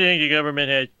movie. I think the government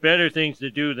has better things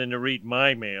to do than to read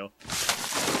my mail.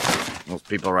 Most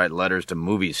people write letters to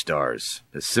movie stars.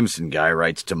 The Simpson guy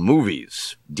writes to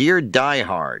movies. Dear Die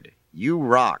Hard, you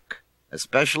rock,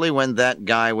 especially when that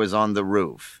guy was on the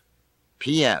roof.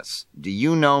 P.S. Do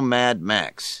you know Mad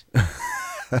Max?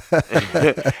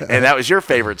 And that was your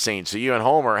favorite scene, so you and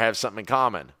Homer have something in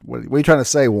common. What are you trying to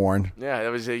say, Warren? Yeah, that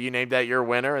was you named that your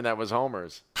winner, and that was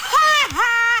Homer's.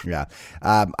 Yeah.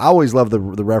 I always love the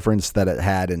reference that it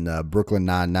had in Brooklyn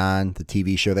Nine-Nine, the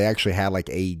TV show. They actually had like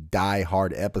a Die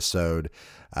Hard episode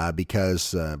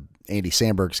because Andy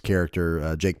Samberg's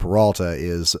character, Jake Peralta,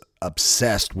 is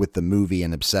obsessed with the movie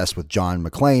and obsessed with John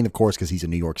McClane, of course, because he's a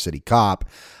New York City cop.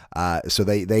 So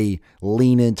they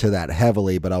lean into that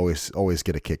heavily, but always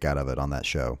get a kick out of it on that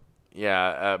show.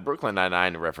 Yeah, Brooklyn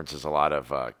Nine-Nine references a lot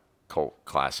of cult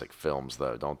classic films,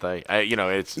 though, don't they?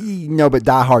 It's no, but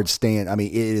Die Hard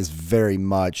it is very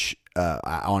much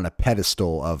on a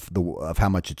pedestal of how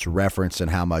much it's referenced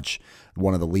and how much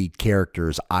one of the lead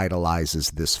characters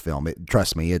idolizes this film.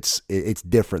 Trust me, it's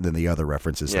different than the other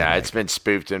references. Yeah, it's been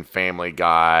spoofed in Family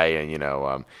Guy,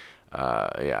 and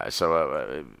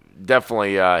so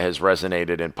definitely has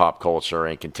resonated in pop culture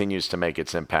and continues to make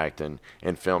its impact in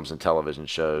films and television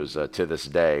shows to this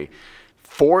day.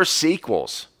 4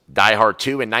 sequels. Die Hard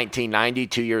 2 in 1990,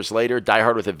 2 years later. Die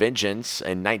Hard with a Vengeance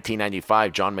in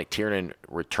 1995. John McTiernan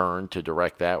returned to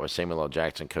direct that with Samuel L.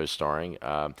 Jackson co-starring.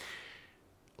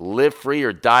 Live Free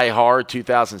or Die Hard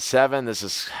 2007. This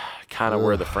is kind of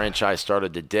where the franchise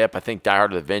started to dip. I think Die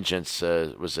Hard with a Vengeance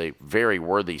was a very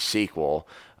worthy sequel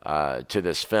to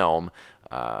this film.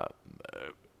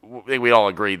 We all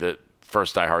agree that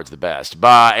first Die Hard's the best.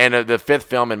 And the 5th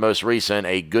film and most recent,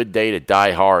 A Good Day to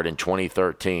Die Hard in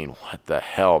 2013. What the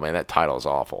hell, man? That title is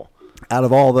awful. Out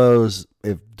of all those,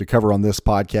 if to cover on this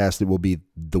podcast, it will be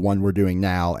the one we're doing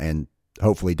now and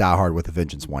hopefully Die Hard with a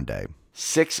Vengeance one day.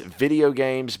 6 video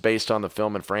games based on the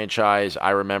film and franchise.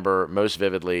 I remember most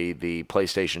vividly the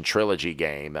PlayStation Trilogy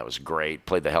game. That was great.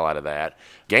 Played the hell out of that.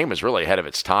 Game was really ahead of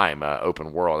its time,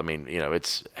 open world. I mean,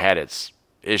 it's had its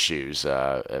issues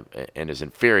and is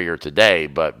inferior today,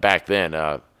 but back then,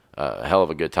 a hell of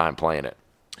a good time playing it,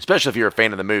 especially if you're a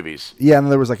fan of the movies. Yeah,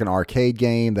 and there was like an arcade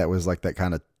game that was like that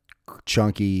kind of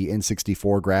chunky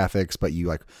N64 graphics, but you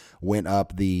like went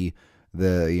up the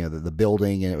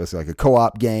building, and it was like a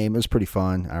co-op game. It was pretty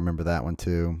fun. I remember that one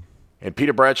too. And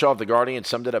Peter Bradshaw of The Guardian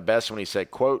summed it up best when he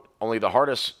said, quote, "Only the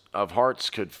hardest of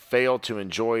hearts could fail to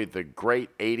enjoy the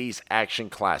great 80s action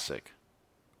classic.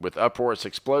 With uproarious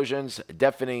explosions,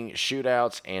 deafening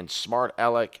shootouts, and smart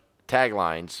aleck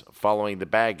taglines following the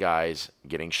bad guys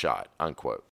getting shot,"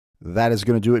 unquote. That is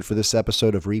going to do it for this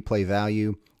episode of Replay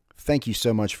Value. Thank you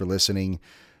so much for listening.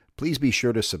 Please be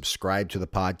sure to subscribe to the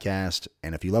podcast.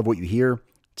 And if you love what you hear,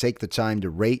 take the time to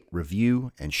rate,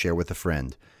 review, and share with a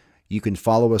friend. You can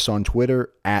follow us on Twitter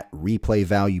at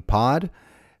ReplayValuePod.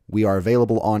 We are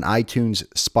available on iTunes,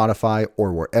 Spotify,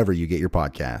 or wherever you get your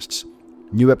podcasts.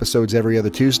 New episodes every other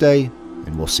Tuesday,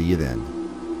 and we'll see you then.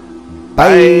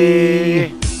 Bye!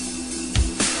 Bye.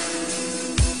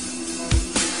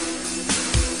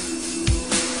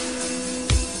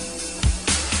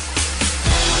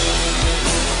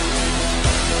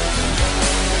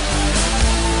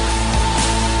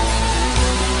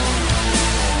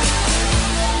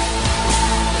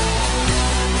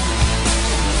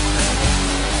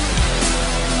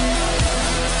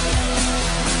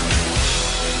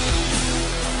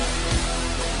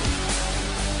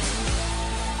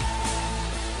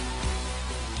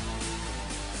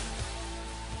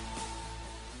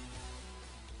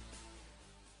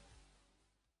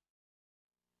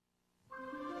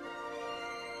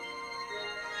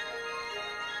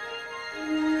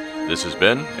 This has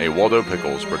been a Waldo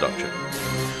Pickles production.